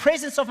me, in the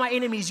presence of my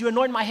enemies. You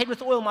anoint my head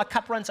with oil, my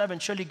cup runs over,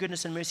 and surely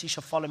goodness and mercy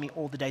shall follow me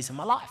all the days of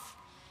my life.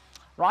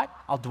 right?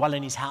 I'll dwell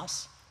in his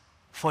house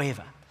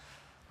forever,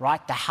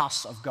 right? The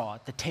house of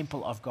God, the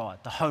temple of God,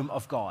 the home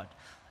of God,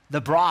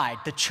 the bride,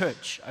 the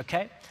church,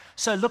 okay?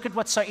 So look at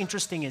what's so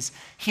interesting is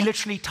he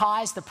literally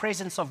ties the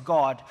presence of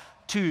God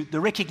to the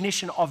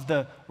recognition of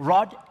the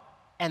rod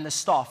and the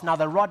staff. Now,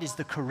 the rod is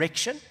the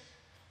correction,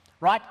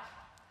 right?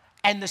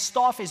 And the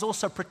staff is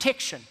also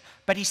protection.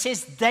 But he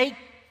says, they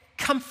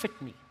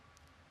comfort me.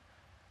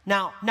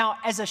 Now,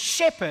 as a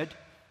shepherd,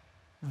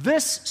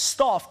 this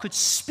staff could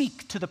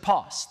speak to the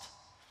past.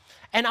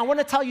 And I want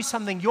to tell you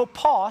something. Your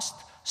past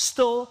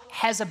still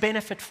has a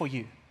benefit for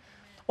you.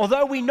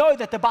 Although we know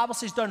that the Bible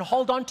says don't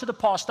hold on to the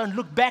past, don't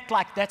look back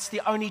like that's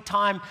the only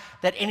time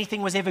that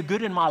anything was ever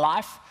good in my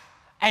life.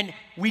 And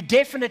we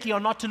definitely are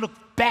not to look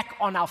back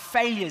on our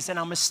failures and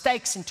our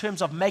mistakes in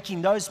terms of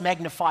making those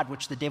magnified,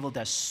 which the devil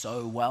does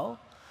so well.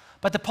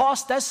 But the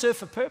past does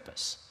serve a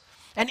purpose.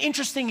 And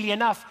interestingly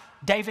enough,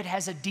 David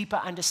has a deeper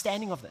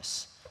understanding of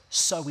this.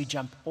 So we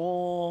jump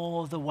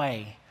all the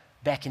way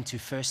back into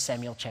 1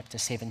 Samuel chapter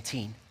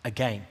 17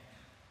 again.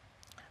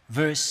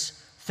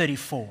 Verse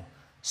 34.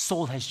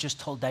 Saul has just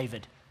told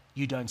David,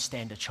 you don't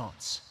stand a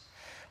chance.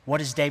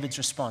 What is David's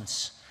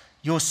response?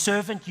 Your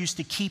servant used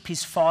to keep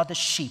his father's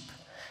sheep,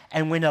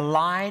 and when a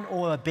lion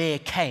or a bear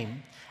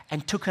came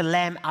and took a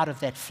lamb out of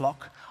that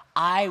flock,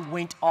 I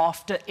went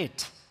after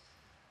it.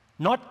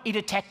 Not it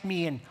attacked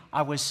me and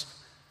I was,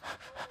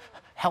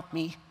 help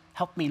me,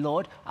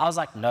 Lord. I was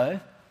like, no,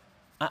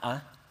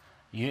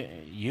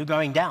 you're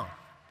going down.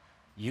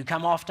 You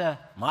come after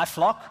my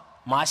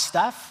flock, my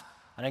stuff.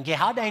 I don't care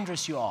how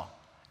dangerous you are.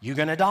 You're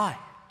going to die.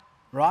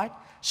 Right?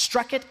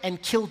 Struck it and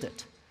killed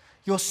it.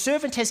 Your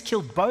servant has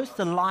killed both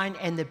the lion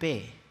and the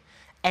bear.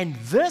 And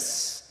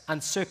this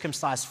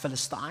uncircumcised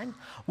Philistine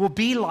will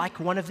be like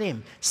one of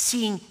them,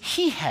 seeing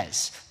he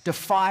has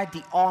defied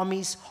the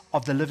armies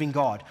of the living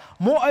God.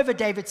 Moreover,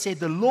 David said,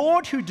 the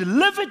Lord who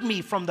delivered me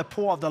from the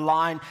paw of the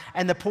lion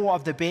and the paw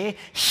of the bear,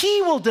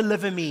 he will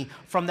deliver me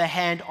from the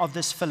hand of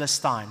this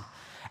Philistine.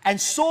 And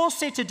Saul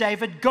said to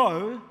David,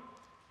 go,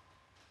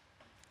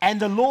 and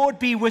the Lord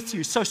be with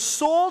you. So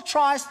Saul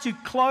tries to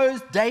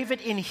clothe David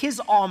in his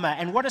armor.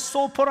 And what does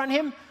Saul put on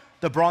him?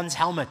 The bronze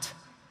helmet.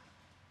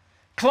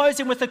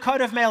 Clothes him with the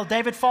coat of mail.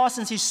 David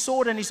fastens his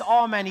sword and his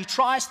armor, and he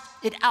tries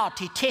it out.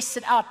 He tests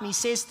it out, and he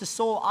says to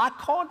Saul, I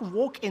can't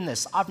walk in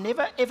this. I've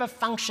never ever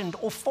functioned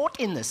or fought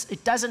in this.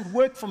 It doesn't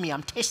work for me.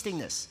 I'm testing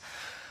this.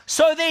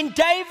 So then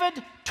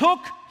David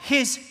took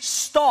his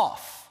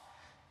staff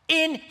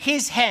in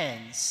his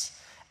hands,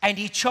 and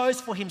he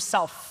chose for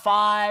himself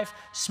 5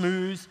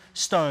 smooth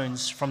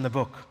stones from the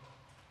brook,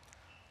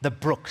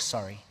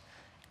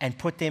 and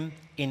put them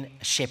in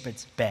a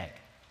shepherd's bag.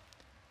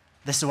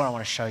 This is what I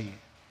want to show you.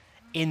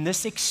 In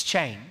this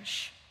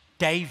exchange,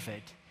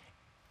 David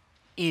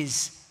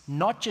is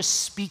not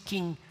just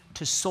speaking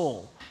to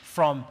Saul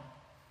from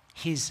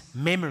his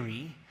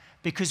memory,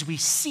 because we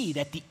see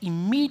that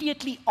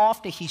immediately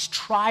after he's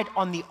tried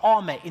on the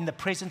armor in the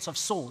presence of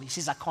Saul, he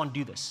says, I can't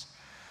do this.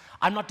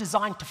 I'm not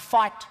designed to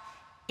fight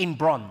in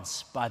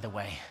bronze, by the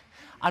way.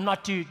 I'm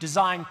not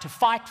designed to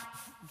fight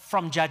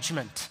from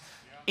judgment,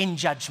 in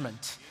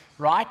judgment,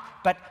 right?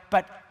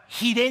 But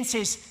he then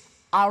says,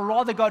 I'd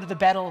rather go to the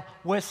battle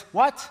with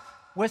what?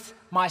 With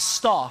my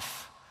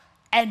staff.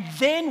 And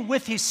then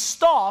with his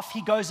staff,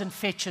 he goes and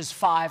fetches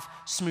 5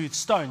 smooth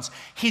stones.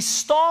 His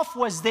staff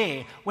was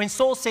there when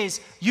Saul says,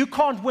 you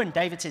can't win.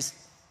 David says,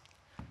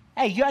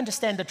 hey, you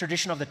understand the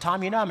tradition of the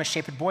time. You know I'm a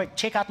shepherd boy.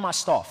 Check out my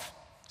staff.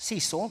 See,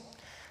 Saul,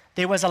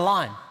 there was a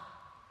lion.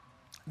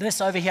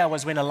 This over here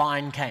was when a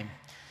lion came.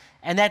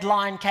 And that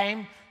lion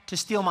came to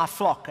steal my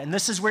flock. And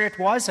this is where it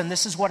was, and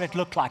this is what it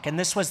looked like. And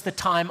this was the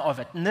time of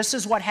it. And this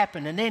is what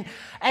happened. And then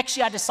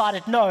actually I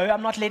decided, no,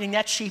 I'm not letting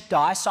that sheep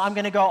die. So I'm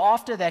going to go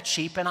after that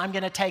sheep, and I'm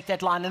going to take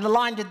that lion. And the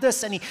lion did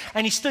this, and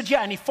he stood here,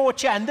 and he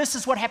fought here. And this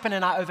is what happened,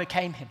 and I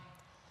overcame him.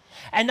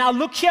 And now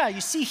look here. You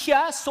see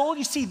here, Saul,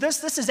 you see this?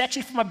 This is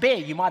actually from a bear.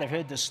 You might have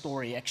heard this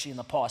story actually in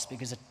the past,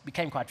 because it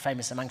became quite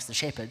famous amongst the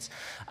shepherds,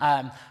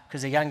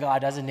 because a young guy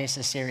doesn't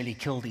necessarily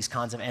kill these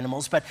kinds of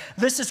animals. But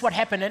this is what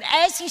happened. And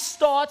as he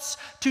starts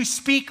to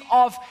speak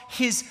of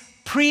his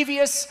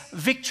previous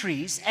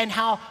victories and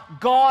how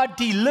God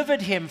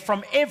delivered him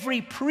from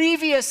every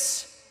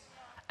previous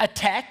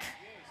attack,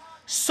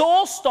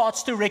 Saul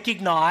starts to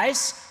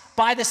recognize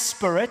by the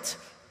Spirit,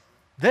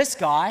 this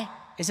guy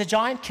is a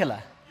giant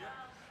killer.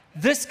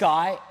 This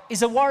guy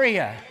is a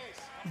warrior.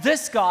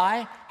 This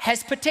guy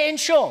has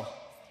potential.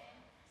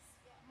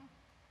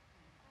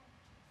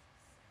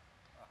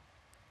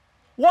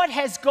 What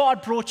has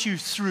God brought you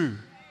through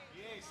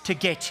to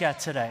get here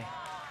today?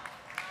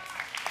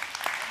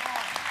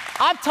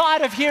 I'm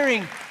tired of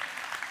hearing,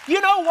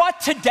 you know what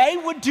today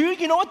would do?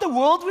 You know what the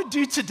world would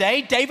do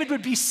today? David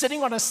would be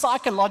sitting on a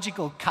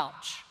psychological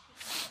couch,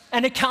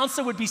 and a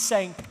counselor would be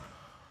saying,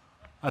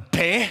 a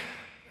bear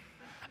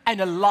and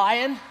a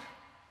lion?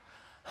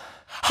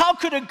 How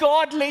could a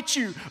God let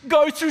you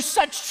go through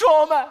such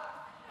trauma?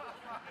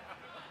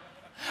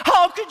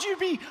 How could you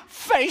be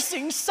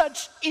facing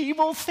such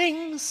evil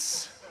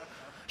things?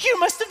 You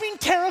must have been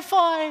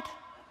terrified.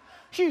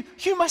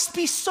 you must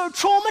be so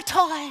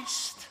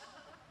traumatized.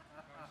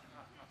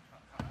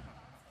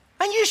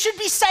 And you should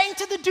be saying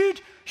to the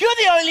dude, you're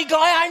the only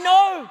guy I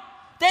know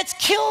that's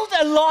killed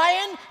a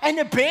lion and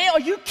a bear. Are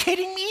you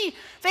kidding me?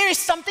 There is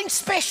something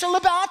special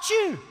about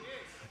you.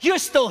 You're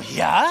still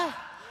here.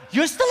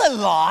 You're still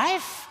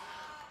alive.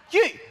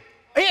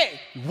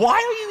 Why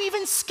are you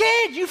even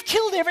scared? You've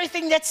killed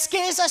everything that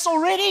scares us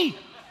already.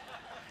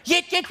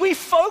 Yet we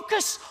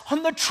focus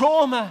on the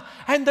trauma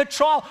and the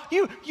trial.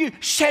 You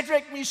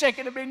Shadrach, Meshach,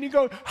 and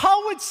Abednego,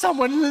 how would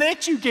someone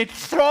let you get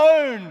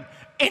thrown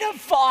in a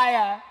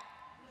fire?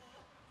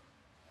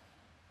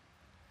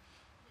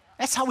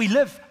 That's how we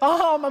live.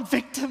 Oh, I'm a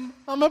victim.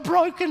 I'm a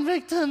broken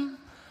victim.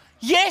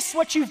 Yes,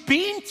 what you've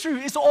been through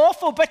is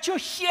awful, but you're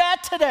here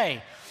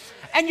today.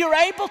 And you're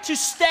able to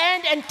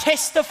stand and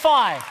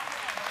testify.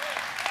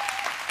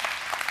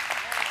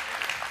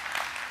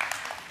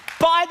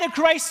 By the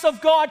grace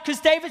of God, because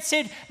David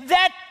said,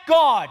 that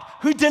God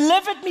who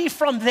delivered me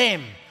from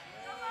them,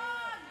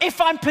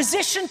 if I'm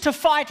positioned to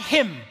fight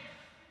him,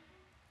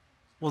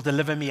 will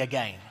deliver me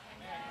again.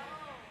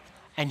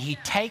 And he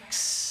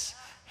takes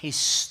his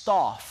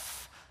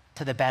staff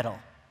to the battle.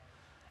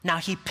 Now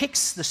he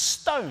picks the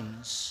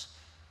stones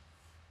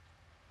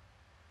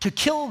to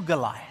kill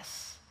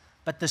Goliath,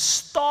 but the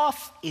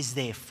staff is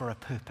there for a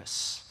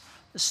purpose.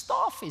 The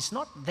staff is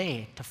not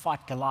there to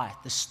fight Goliath.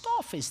 The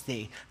staff is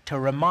there to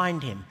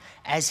remind him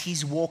as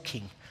he's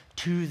walking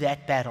to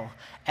that battle,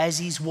 as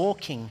he's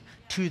walking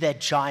to that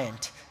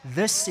giant.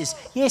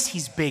 Yes,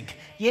 he's big.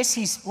 Yes,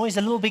 he's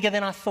a little bigger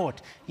than I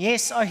thought.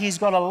 Yes, he's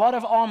got a lot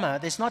of armor.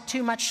 There's not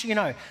too much,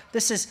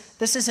 this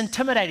is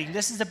intimidating.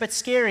 This is a bit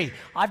scary.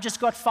 I've just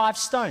got 5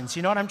 stones.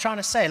 You know what I'm trying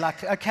to say?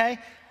 Like, okay,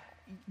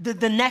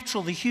 the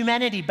natural, the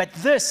humanity, but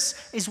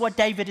this is what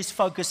David is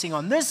focusing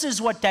on. This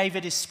is what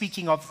David is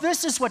speaking of.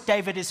 This is what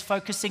David is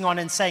focusing on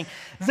and saying,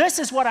 this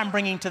is what I'm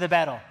bringing to the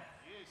battle.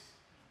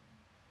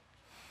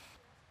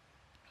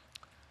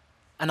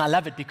 And I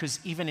love it because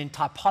even in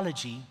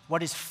typology,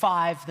 what is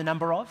 5 the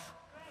number of?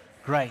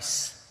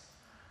 Grace.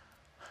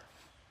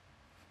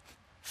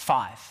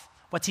 5.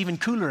 What's even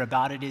cooler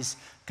about it is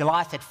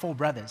Goliath had 4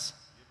 brothers.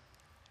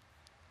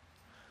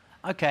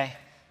 Okay,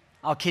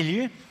 I'll kill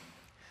you.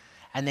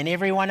 And then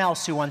everyone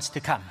else who wants to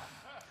come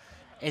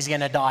is going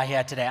to die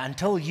here today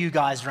until you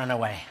guys run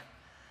away.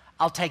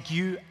 I'll take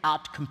you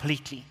out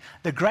completely.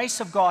 The grace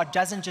of God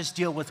doesn't just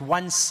deal with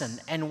one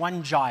sin and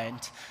one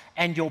giant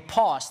and your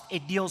past.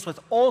 It deals with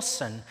all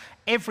sin,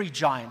 every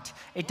giant.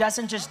 It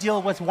doesn't just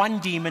deal with one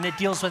demon. It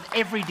deals with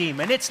every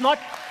demon. It's not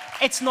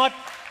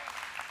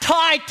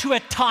tied to a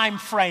time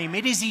frame.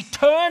 It is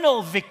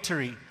eternal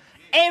victory.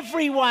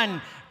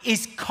 Everyone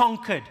is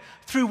conquered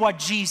through what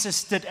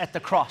Jesus did at the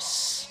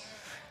cross.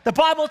 The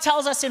Bible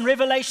tells us in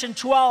Revelation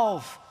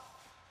 12,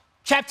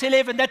 chapter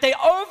 11, that they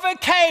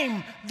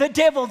overcame the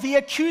devil, the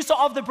accuser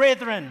of the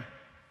brethren,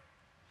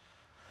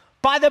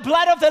 by the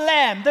blood of the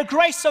Lamb, the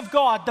grace of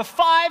God, the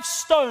 5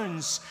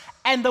 stones,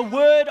 and the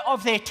word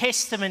of their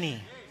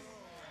testimony.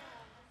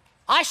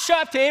 I show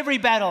up to every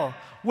battle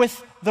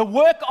with the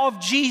work of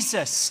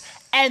Jesus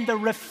and the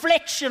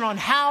reflection on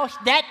how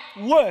that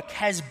work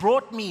has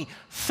brought me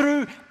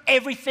through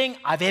everything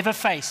I've ever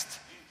faced.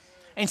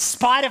 In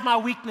spite of my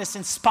weakness,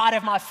 in spite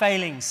of my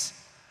failings.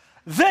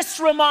 This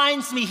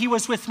reminds me he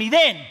was with me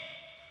then.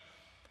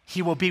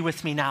 He will be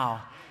with me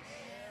now.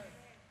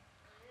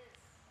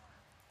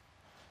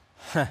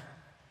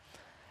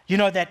 You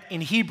know that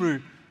in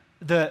Hebrew,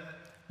 the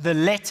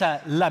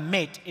letter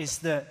Lamet is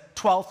the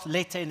 12th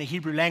letter in the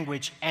Hebrew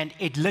language, and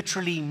it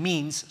literally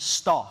means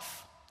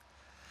staff.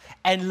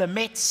 And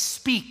Lamet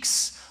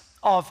speaks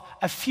of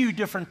a few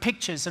different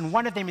pictures, and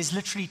one of them is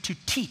literally to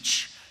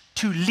teach,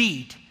 to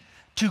lead,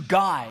 to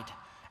guide.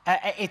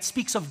 It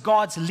speaks of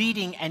God's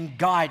leading and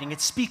guiding.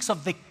 It speaks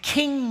of the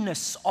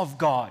kingness of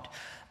God,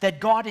 that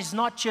God is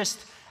not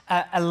just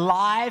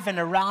alive and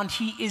around,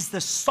 he is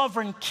the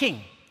sovereign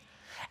king.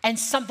 And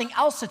something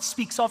else it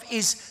speaks of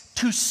is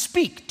to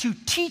speak, to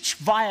teach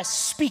via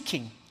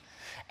speaking.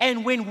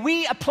 And when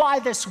we apply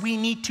this, we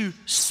need to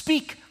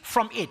speak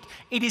from it.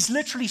 It is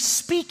literally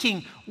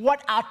speaking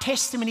what our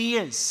testimony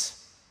is.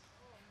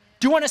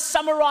 Do you want to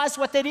summarize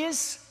what that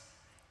is?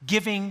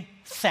 Giving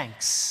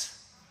thanks.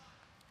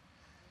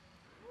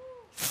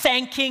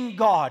 Thanking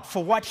God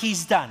for what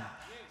he's done.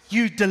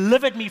 You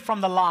delivered me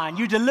from the lion.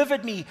 You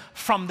delivered me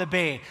from the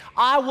bear.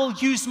 I will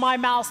use my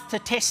mouth to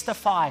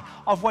testify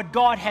of what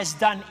God has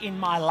done in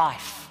my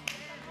life.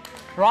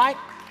 Right?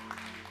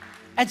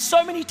 And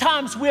so many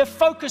times we're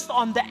focused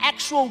on the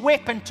actual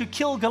weapon to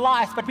kill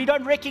Goliath, but we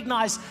don't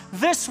recognize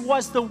this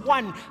was the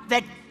one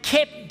that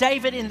kept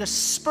David in the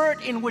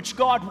spirit in which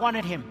God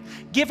wanted him.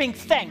 Giving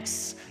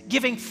thanks,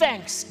 giving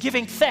thanks,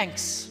 giving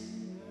thanks.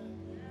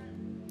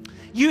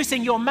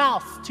 Using your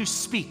mouth to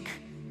speak.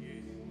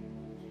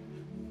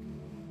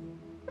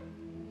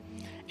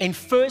 In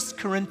 1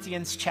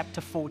 Corinthians chapter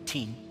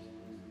 14,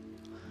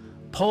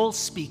 Paul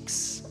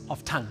speaks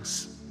of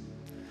tongues.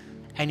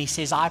 And he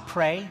says, I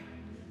pray,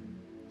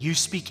 you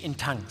speak in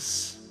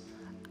tongues.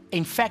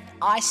 In fact,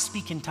 I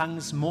speak in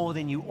tongues more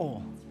than you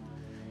all.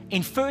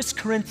 In 1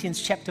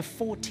 Corinthians chapter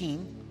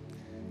 14,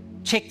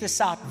 check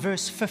this out,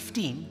 verse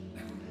 15,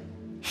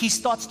 he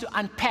starts to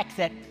unpack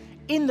that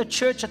in the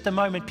church at the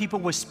moment, people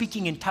were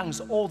speaking in tongues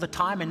all the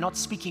time and not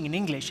speaking in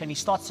English. And he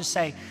starts to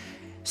say,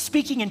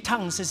 speaking in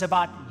tongues is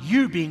about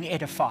you being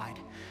edified.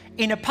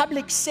 In a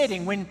public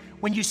setting,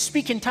 when you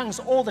speak in tongues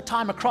all the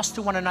time across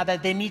to one another,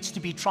 there needs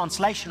to be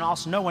translation, or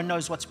else no one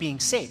knows what's being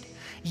said.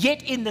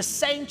 Yet in the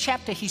same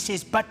chapter, he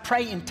says, but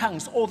pray in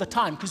tongues all the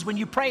time, because when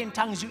you pray in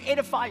tongues, you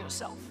edify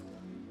yourself,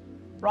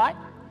 right?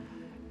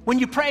 When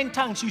you pray in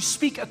tongues, you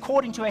speak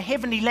according to a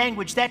heavenly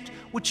language, that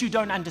which you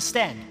don't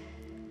understand.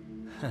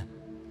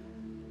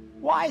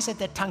 Why is it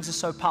that tongues are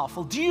so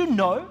powerful? Do you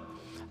know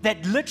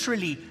that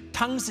literally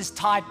tongues is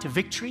tied to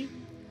victory?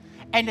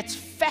 And it's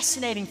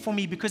fascinating for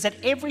me because at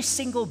every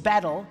single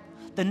battle,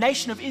 the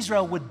nation of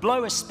Israel would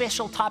blow a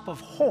special type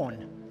of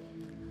horn.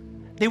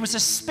 There was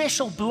a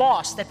special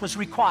blast that was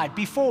required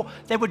before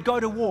they would go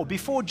to war.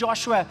 Before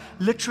Joshua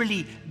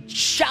literally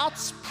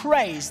shouts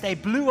praise, they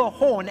blew a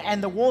horn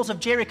and the walls of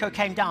Jericho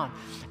came down.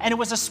 And it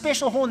was a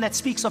special horn that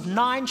speaks of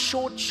 9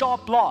 short,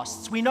 sharp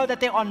blasts. We know that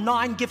there are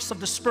 9 gifts of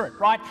the Spirit,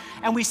 right?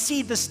 And we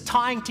see this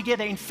tying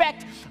together. In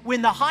fact,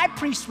 when the high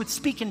priest would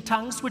speak in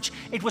tongues, which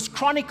it was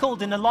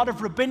chronicled in a lot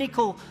of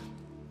rabbinical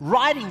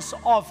writings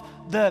of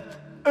the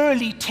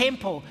early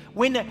temple,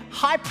 when the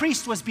high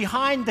priest was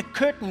behind the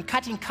curtain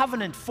cutting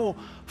covenant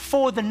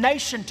for the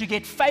nation to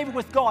get favor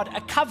with God,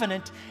 a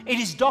covenant, it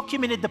is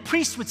documented the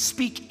priest would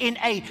speak in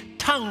a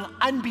tongue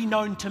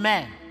unbeknown to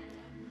man.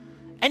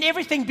 And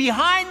everything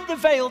behind the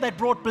veil that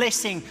brought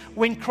blessing,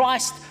 when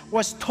Christ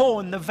was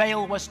torn, the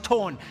veil was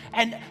torn.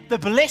 And the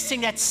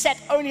blessing that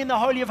sat only in the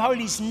Holy of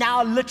Holies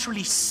now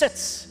literally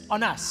sits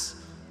on us.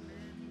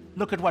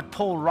 Look at what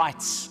Paul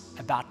writes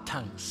about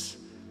tongues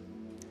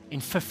in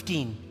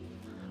 15.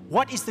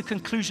 What is the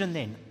conclusion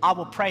then? I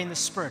will pray in the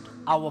Spirit.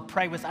 I will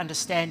pray with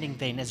understanding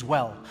then as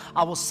well.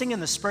 I will sing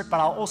in the Spirit, but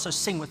I'll also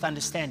sing with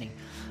understanding.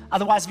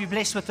 Otherwise, be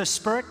blessed with the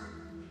Spirit,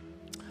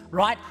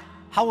 right?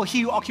 How will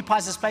he who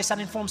occupies this place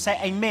uninformed say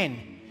amen?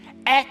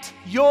 At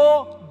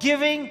your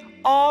giving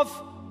of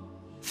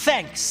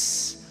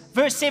thanks.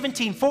 Verse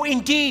 17, for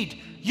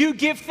indeed you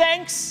give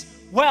thanks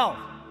well.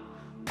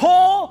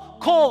 Paul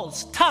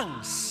calls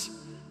tongues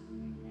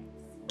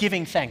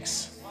giving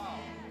thanks.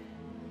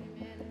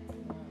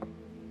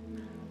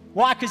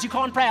 Why? Because you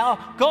can't pray, oh,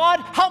 God,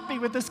 help me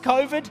with this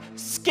COVID,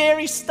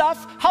 scary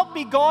stuff. Help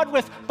me, God,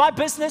 with my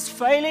business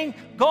failing.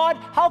 God,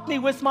 help me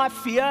with my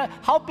fear.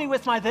 Help me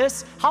with my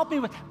this. Help me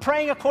with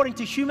praying according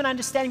to human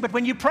understanding. But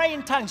when you pray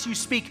in tongues, you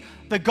speak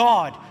the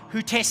God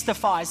who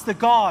testifies, the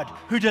God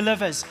who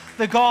delivers,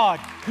 the God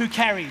who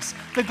carries,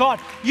 the God.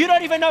 You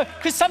don't even know,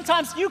 because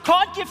sometimes you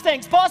can't give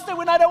thanks. Pastor,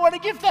 when I don't want to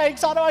give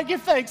thanks, how do I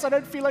give thanks? I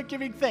don't feel like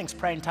giving thanks.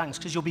 Pray in tongues,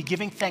 because you'll be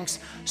giving thanks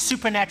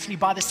supernaturally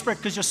by the Spirit,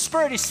 because your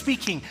spirit is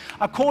speaking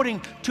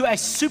according to a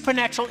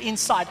supernatural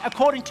insight,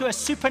 according to a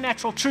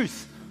supernatural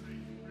truth.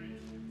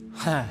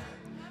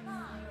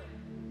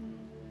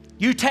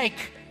 You take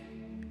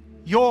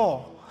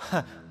your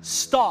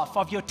staff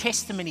of your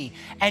testimony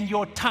and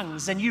your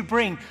tongues, and you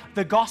bring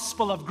the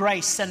gospel of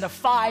grace and the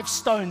 5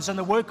 stones and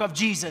the work of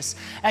Jesus,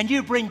 and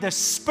you bring the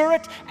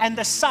Spirit and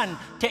the Son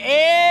to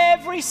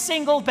every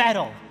single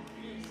battle.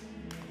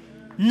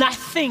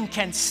 Nothing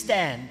can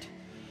stand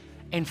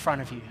in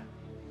front of you.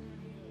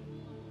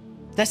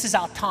 This is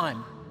our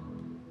time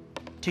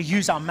to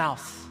use our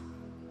mouth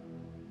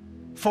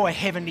for a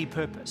heavenly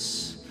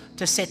purpose,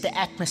 to set the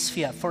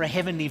atmosphere for a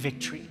heavenly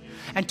victory.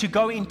 And to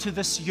go into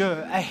this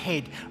year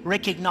ahead,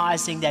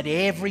 recognizing that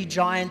every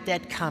giant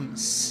that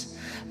comes,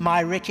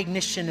 my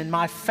recognition and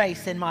my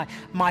faith and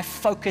my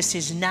focus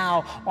is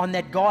now on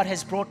that God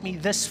has brought me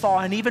this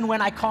far. And even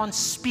when I can't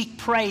speak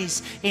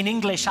praise in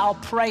English, I'll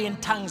pray in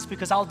tongues,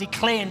 because I'll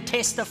declare and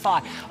testify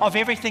of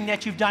everything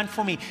that you've done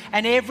for me.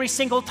 And every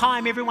single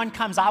time everyone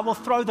comes, I will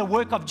throw the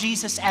work of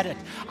Jesus at it.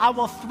 I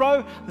will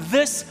throw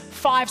this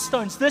 5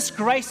 stones, this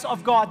grace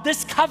of God,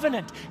 this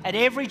covenant at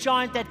every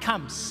giant that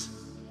comes,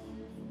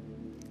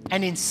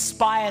 and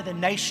inspire the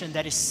nation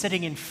that is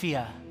sitting in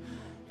fear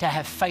to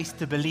have faith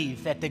to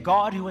believe that the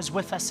God who was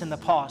with us in the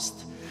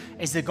past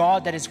is the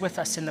God that is with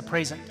us in the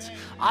present.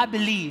 I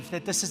believe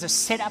that this is a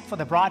setup for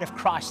the bride of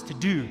Christ to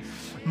do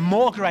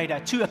more greater,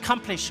 to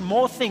accomplish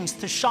more things,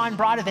 to shine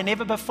brighter than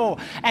ever before.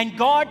 And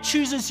God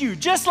chooses you,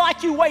 just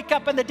like you wake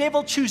up and the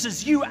devil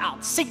chooses you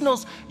out,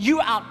 signals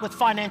you out with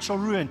financial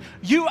ruin,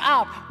 you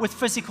out with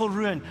physical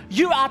ruin,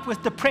 you out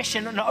with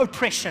depression and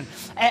oppression,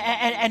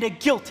 and a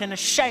guilt and a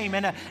shame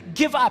and a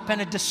give up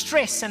and a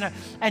distress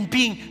and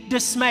being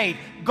dismayed.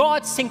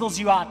 God singles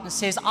you out and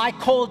says, I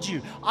called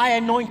you, I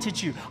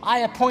anointed you, I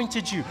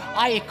appointed you,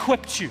 I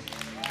equipped you.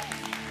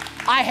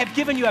 I have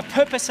given you a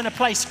purpose and a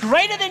place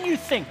greater than you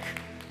think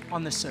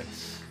on this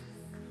earth.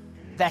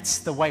 That's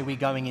the way we're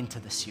going into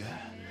this year.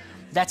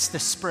 That's the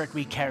spirit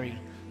we carry.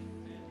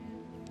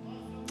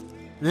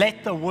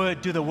 Let the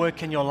word do the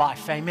work in your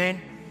life.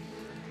 Amen.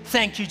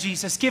 Thank you,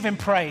 Jesus. Give him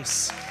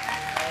praise.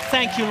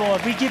 Thank you,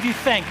 Lord. We give you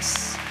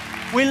thanks.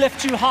 We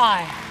lift you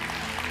high.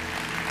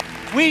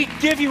 We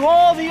give you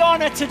all the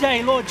honor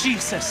today, Lord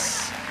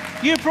Jesus.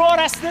 You brought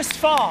us this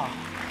far.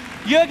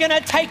 You're going to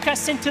take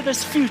us into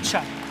this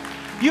future.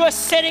 You are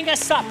setting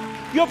us up.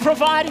 You're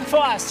providing for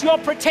us. You're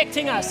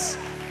protecting us.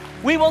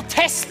 We will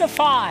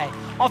testify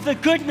of the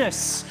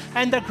goodness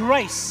and the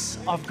grace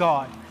of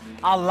God.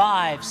 Our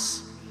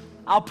lives,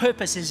 our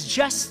purpose is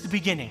just the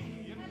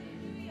beginning.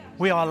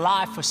 We are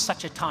alive for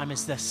such a time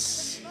as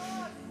this.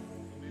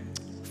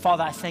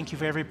 Father, I thank you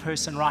for every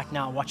person right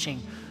now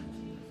watching,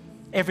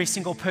 every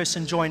single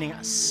person joining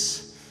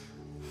us.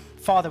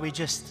 Father, we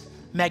just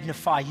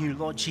magnify you,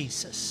 Lord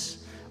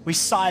Jesus. We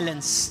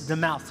silence the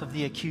mouth of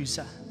the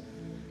accuser.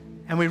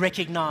 And we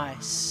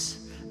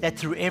recognize that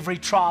through every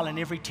trial and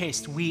every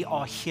test, we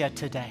are here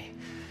today.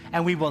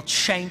 And we will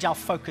change our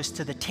focus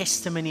to the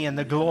testimony and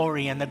the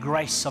glory and the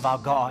grace of our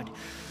God.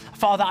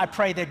 Father, I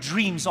pray that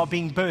dreams are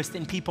being birthed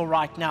in people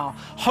right now.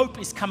 Hope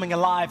is coming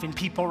alive in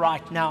people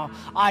right now.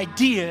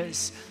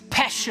 Ideas,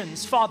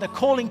 passions, Father,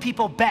 calling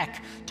people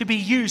back to be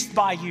used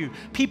by you.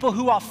 People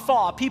who are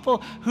far, people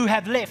who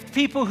have left,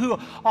 people who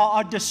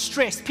are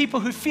distressed, people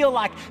who feel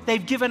like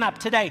they've given up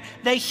today.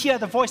 They hear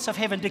the voice of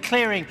heaven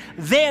declaring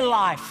their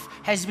life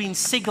has been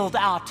signaled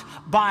out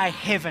by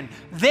heaven.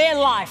 Their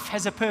life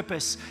has a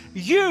purpose.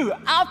 You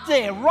out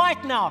there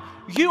right now,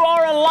 you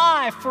are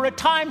alive for a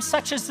time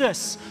such as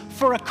this,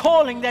 for a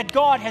calling that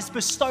God has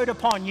bestowed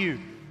upon you.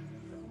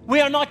 We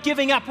are not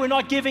giving up. We're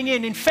not giving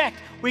in. In fact,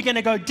 we're going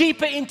to go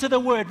deeper into the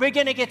Word. We're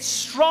going to get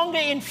stronger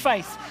in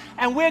faith.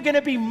 And we're going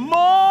to be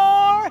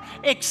more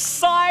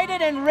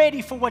excited and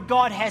ready for what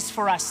God has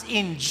for us.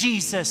 In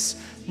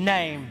Jesus'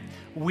 name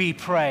we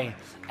pray.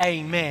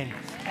 Amen.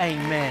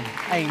 Amen.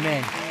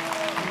 Amen.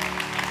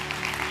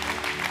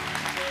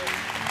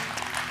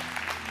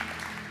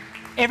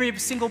 Every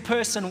single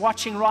person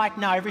watching right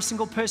now, every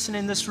single person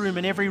in this room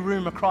and every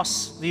room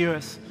across the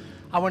earth,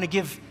 I want to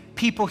give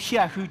people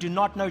here who do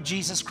not know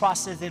Jesus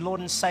Christ as their Lord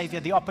and Savior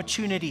the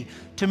opportunity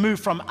to move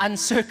from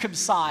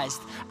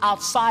uncircumcised,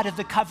 outside of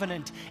the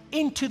covenant,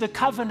 into the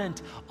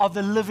covenant of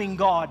the living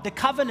God, the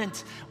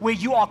covenant where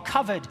you are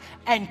covered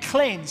and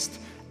cleansed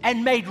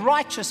and made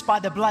righteous by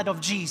the blood of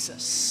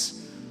Jesus.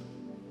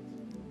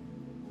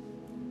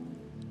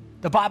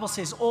 The Bible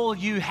says all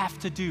you have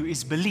to do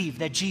is believe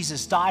that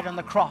Jesus died on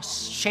the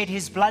cross, shed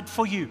his blood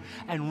for you,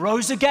 and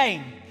rose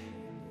again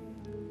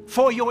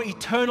for your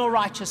eternal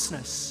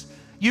righteousness.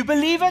 You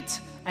believe it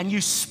and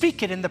you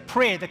speak it in the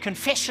prayer, the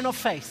confession of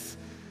faith,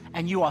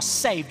 and you are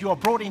saved. You are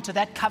brought into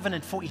that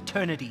covenant for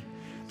eternity,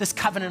 this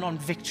covenant on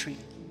victory.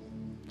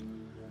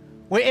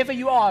 Wherever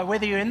you are,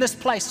 whether you're in this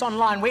place,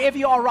 online, wherever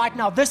you are right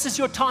now, this is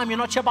your time. You're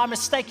not here by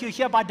mistake. You're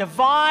here by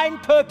divine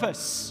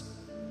purpose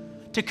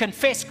to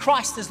confess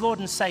Christ as Lord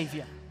and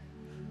Savior.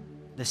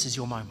 This is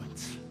your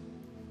moment.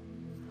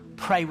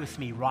 Pray with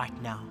me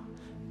right now,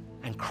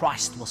 and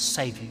Christ will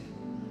save you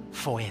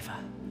forever.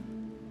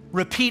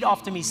 Repeat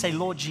after me. Say,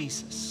 Lord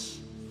Jesus,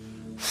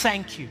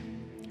 thank you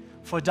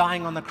for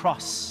dying on the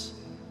cross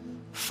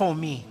for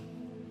me.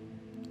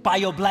 By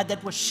your blood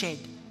that was shed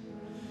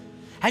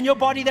and your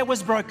body that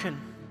was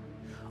broken,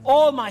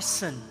 all my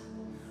sin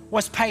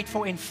was paid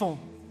for in full.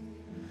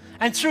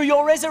 And through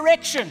your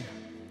resurrection,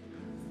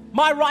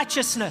 my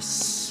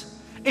righteousness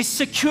is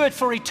secured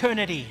for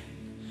eternity.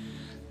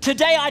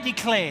 Today I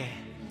declare,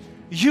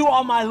 you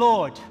are my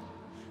Lord.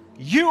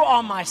 You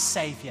are my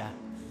Savior.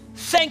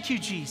 Thank you,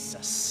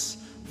 Jesus,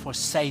 for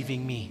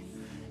saving me.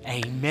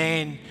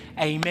 Amen,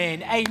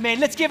 amen, amen.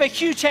 Let's give a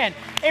huge hand.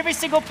 Every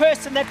single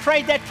person that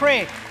prayed that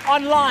prayer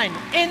online,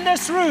 in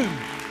this room,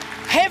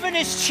 heaven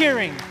is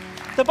cheering.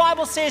 The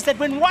Bible says that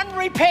when one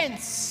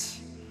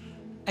repents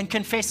and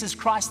confesses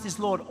Christ is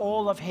Lord,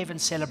 all of heaven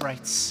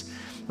celebrates.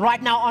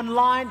 Right now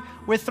online,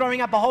 we're throwing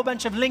up a whole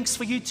bunch of links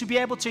for you to be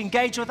able to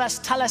engage with us.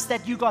 Tell us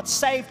that you got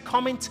saved.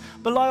 Comment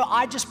below,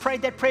 I just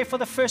prayed that prayer for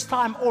the first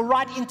time, or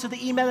write into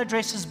the email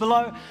addresses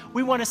below.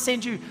 We want to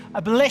send you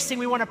a blessing.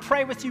 We want to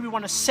pray with you. We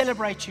want to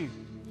celebrate you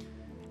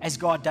as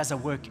God does a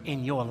work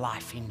in your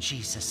life in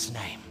Jesus'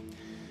 name.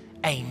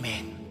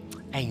 Amen.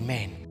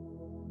 Amen.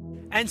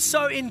 And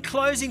so in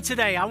closing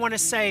today, I want to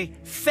say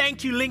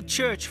thank you, Link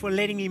Church, for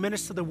letting me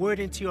minister the word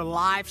into your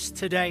lives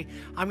today.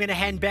 I'm going to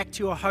hand back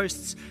to your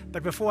hosts.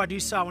 But before I do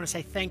so, I want to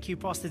say thank you,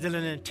 Pastor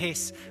Dylan and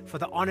Tess, for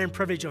the honor and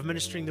privilege of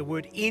ministering the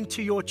word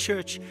into your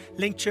church.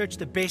 Link Church,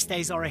 the best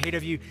days are ahead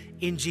of you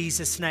in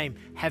Jesus' name.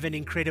 Have an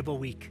incredible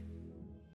week.